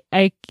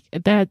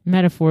 That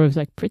metaphor was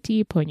like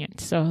pretty poignant.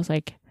 So I was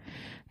like,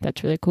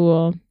 that's really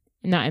cool.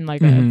 Not in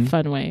like a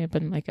fun way,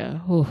 but in like I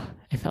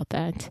felt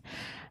that.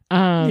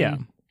 Yeah.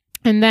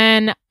 And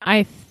then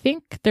I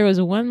think there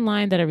was one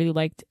line that I really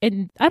liked.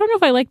 And I don't know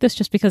if I like this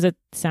just because it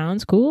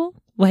sounds cool,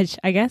 which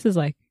I guess is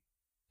like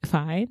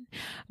fine.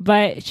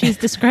 But she's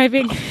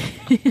describing how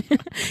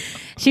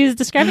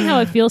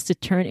it feels to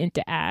turn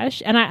into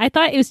ash. And I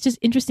thought it was just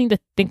interesting to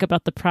think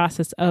about the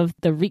process of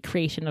the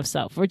recreation of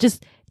self, or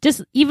just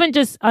even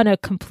just on a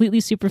completely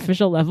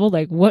superficial level,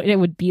 like what it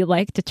would be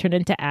like to turn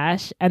into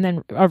ash and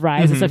then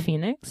arise as a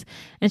phoenix.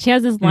 And she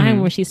has this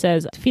line where she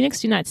says,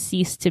 "Phoenix do not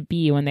cease to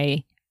be when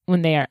they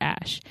are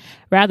ash.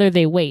 Rather,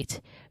 they wait,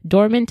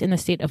 dormant in the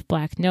state of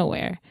black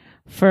nowhere.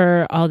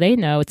 For all they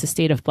know, it's a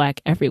state of black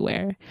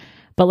everywhere.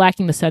 But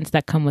lacking the sense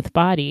that come with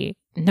body,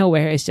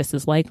 nowhere is just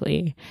as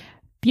likely."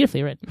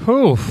 Beautifully written.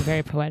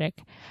 Very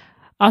poetic.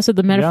 Also,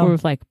 the metaphor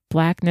of like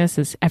blackness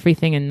is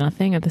everything and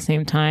nothing at the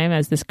same time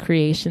as this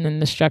creation and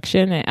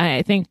destruction.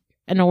 I think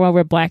in a world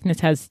where blackness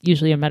has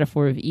usually a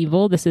metaphor of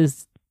evil, this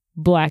is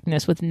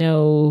blackness with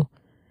no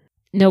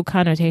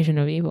connotation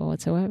of evil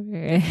whatsoever.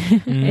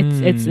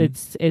 It's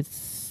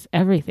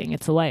everything.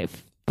 It's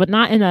life, but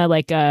not in a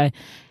like a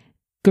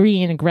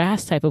green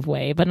grass type of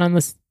way, but on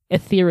this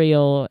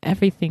ethereal,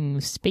 everything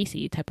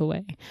spacey type of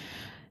way.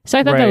 So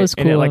I thought that was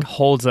cool. And it like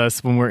holds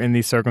us when we're in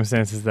these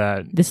circumstances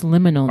that this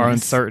liminalness are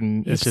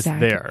uncertain. It's just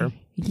there.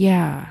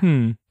 Yeah.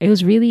 It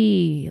was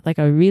really like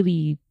a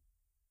really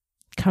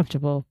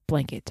comfortable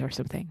blanket or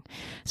something.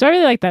 So I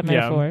really like that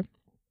metaphor.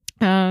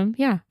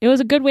 Yeah. It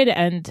was a good way to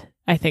end,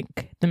 I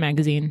think, the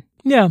magazine.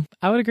 Yeah,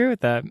 I would agree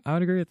with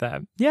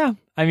that. Yeah.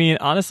 I mean,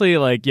 honestly,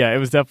 like, yeah, it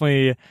was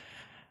definitely...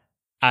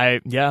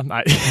 I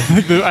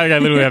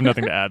literally have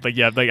nothing to add. Like,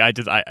 yeah, like I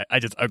just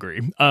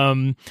agree.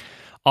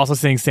 Also,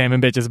 seeing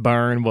salmon bitches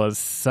burn was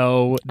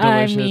so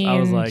delicious. I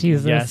was like,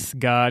 Jesus. Yes,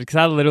 God, because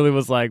I literally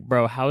was like,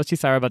 bro, how is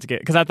Chisara about to get?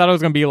 Because I thought it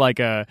was gonna be like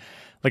an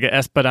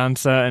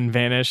Esperanza and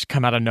Vanish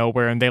come out of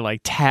nowhere and they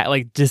like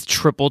just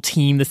triple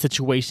team the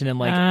situation and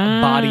like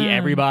body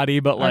everybody.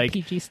 But like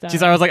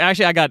Chisara was like, I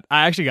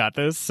actually got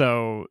this.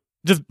 So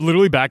just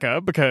literally back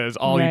up because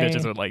all you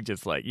bitches are like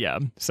just like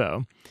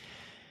So,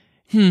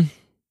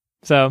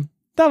 So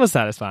that was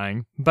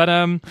satisfying. But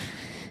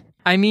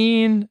I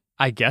mean,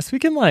 I guess we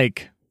can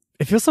like.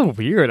 It feels so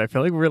weird. I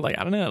feel like we're like,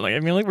 I don't know. Like, I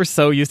mean, like we're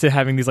so used to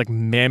having these like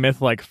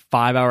mammoth like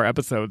 5-hour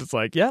episodes. It's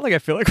like, yeah, like I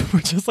feel like we're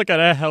just like at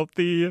a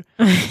healthy,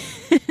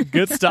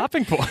 good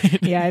stopping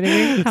point. Yeah, I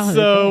think we can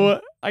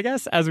so I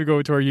guess as we go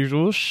into our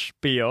usual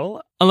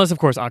spiel, unless of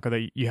course, Akko,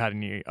 that you had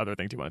any other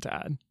things you wanted to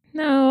add.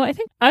 No, I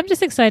think I'm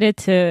just excited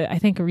to,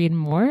 read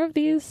more of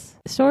these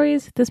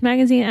stories, this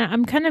magazine.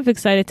 I'm kind of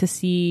excited to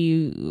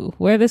see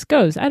where this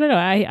goes. I don't know.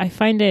 I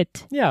find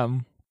it... Yeah.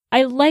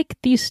 I like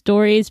these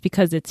stories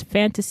because it's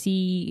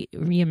fantasy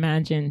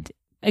reimagined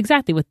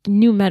exactly with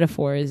new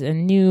metaphors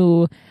and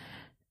new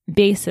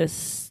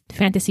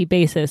fantasy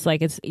basis.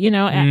 Like it's,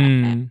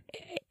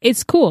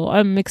 it's cool.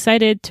 I'm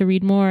excited to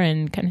read more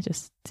and kind of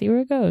just see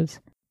where it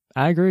goes.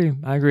 I agree.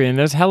 And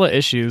there's hella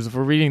issues. If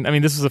we're reading, I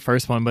mean, this was the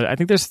first one, but I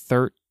think there's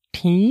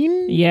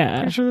 13.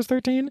 Yeah. I'm sure there's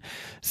 13.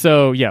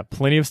 So yeah,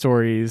 plenty of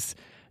stories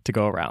to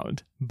go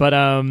around. But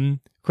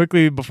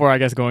quickly, before I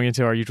guess going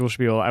into our usual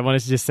spiel, I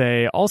wanted to just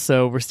say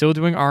also, we're still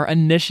doing our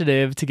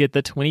initiative to get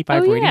the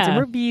 25 ratings and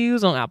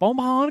reviews on Apple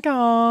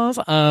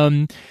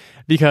Podcasts.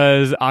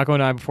 Because Akko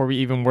and I, before we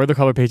even were the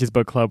Color Pages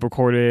Book Club,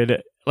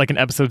 recorded like an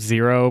episode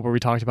 0 where we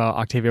talked about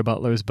Octavia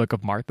Butler's Book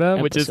of Martha,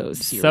 which is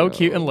so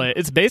cute and lit.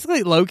 It's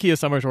basically low-key a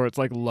summer short. It's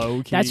like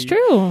low-key. That's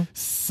true.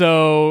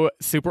 So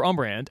super on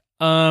brand.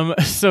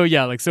 So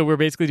we're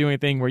basically doing a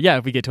thing where,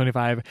 if we get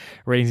 25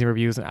 ratings and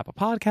reviews on Apple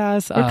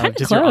Podcasts,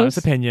 just your honest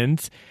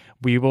opinions,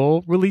 we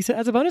will release it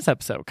as a bonus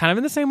episode. Kind of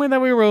in the same way that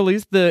we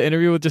released the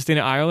interview with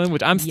Justina Ireland,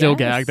 which I'm still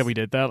gagged that we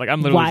did that. Like,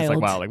 I'm literally just like,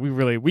 wow, like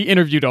we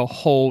interviewed a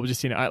whole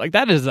Justina Ireland. Like,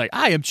 that is like,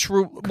 I am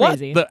true.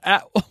 Crazy.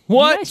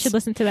 What? You guys should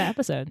listen to that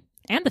episode.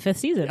 And the 5th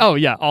season. Oh,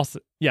 yeah.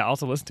 Also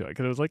listen to it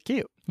because it was like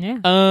cute. Yeah.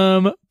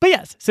 But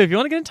yes, so if you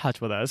want to get in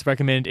touch with us,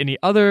 recommend any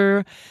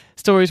other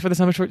stories for the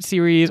summer short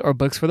series or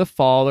books for the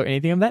fall or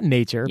anything of that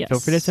nature, feel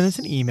free to send us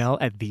an email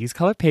at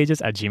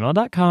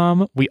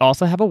thesecoloredpages@gmail.com. We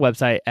also have a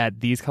website at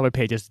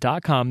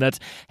thesecoloredpages.com that's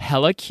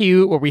hella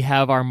cute, where we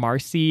have our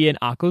Marcy and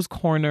Akko's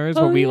corners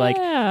where we like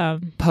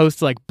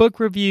post like book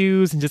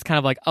reviews and just kind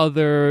of like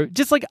other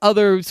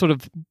sort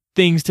of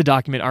things to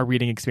document our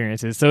reading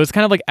experiences. So it's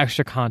kind of like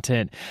extra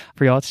content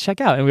for y'all to check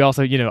out. And we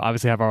also,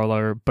 obviously have our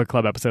other book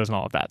club episodes and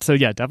all of that. So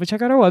yeah, definitely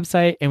check out our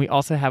website. And we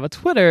also have a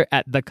Twitter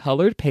at The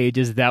Colored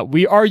Pages that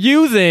we are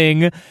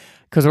using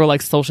because we're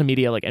like social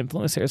media like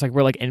influencers. Like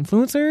we're like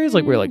influencers.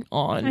 Like we're like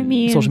on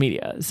social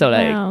media. So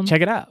like check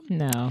it out.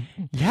 No.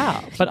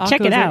 Yeah. But Akko, check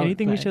it out.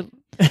 Anything we should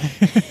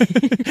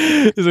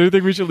is there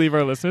anything we should leave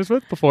our listeners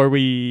with before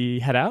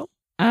we head out?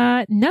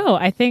 No,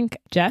 I think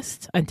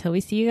just until we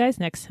see you guys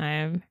next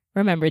time,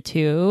 remember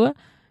to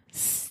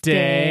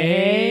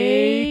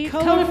stay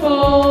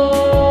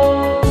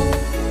colorful.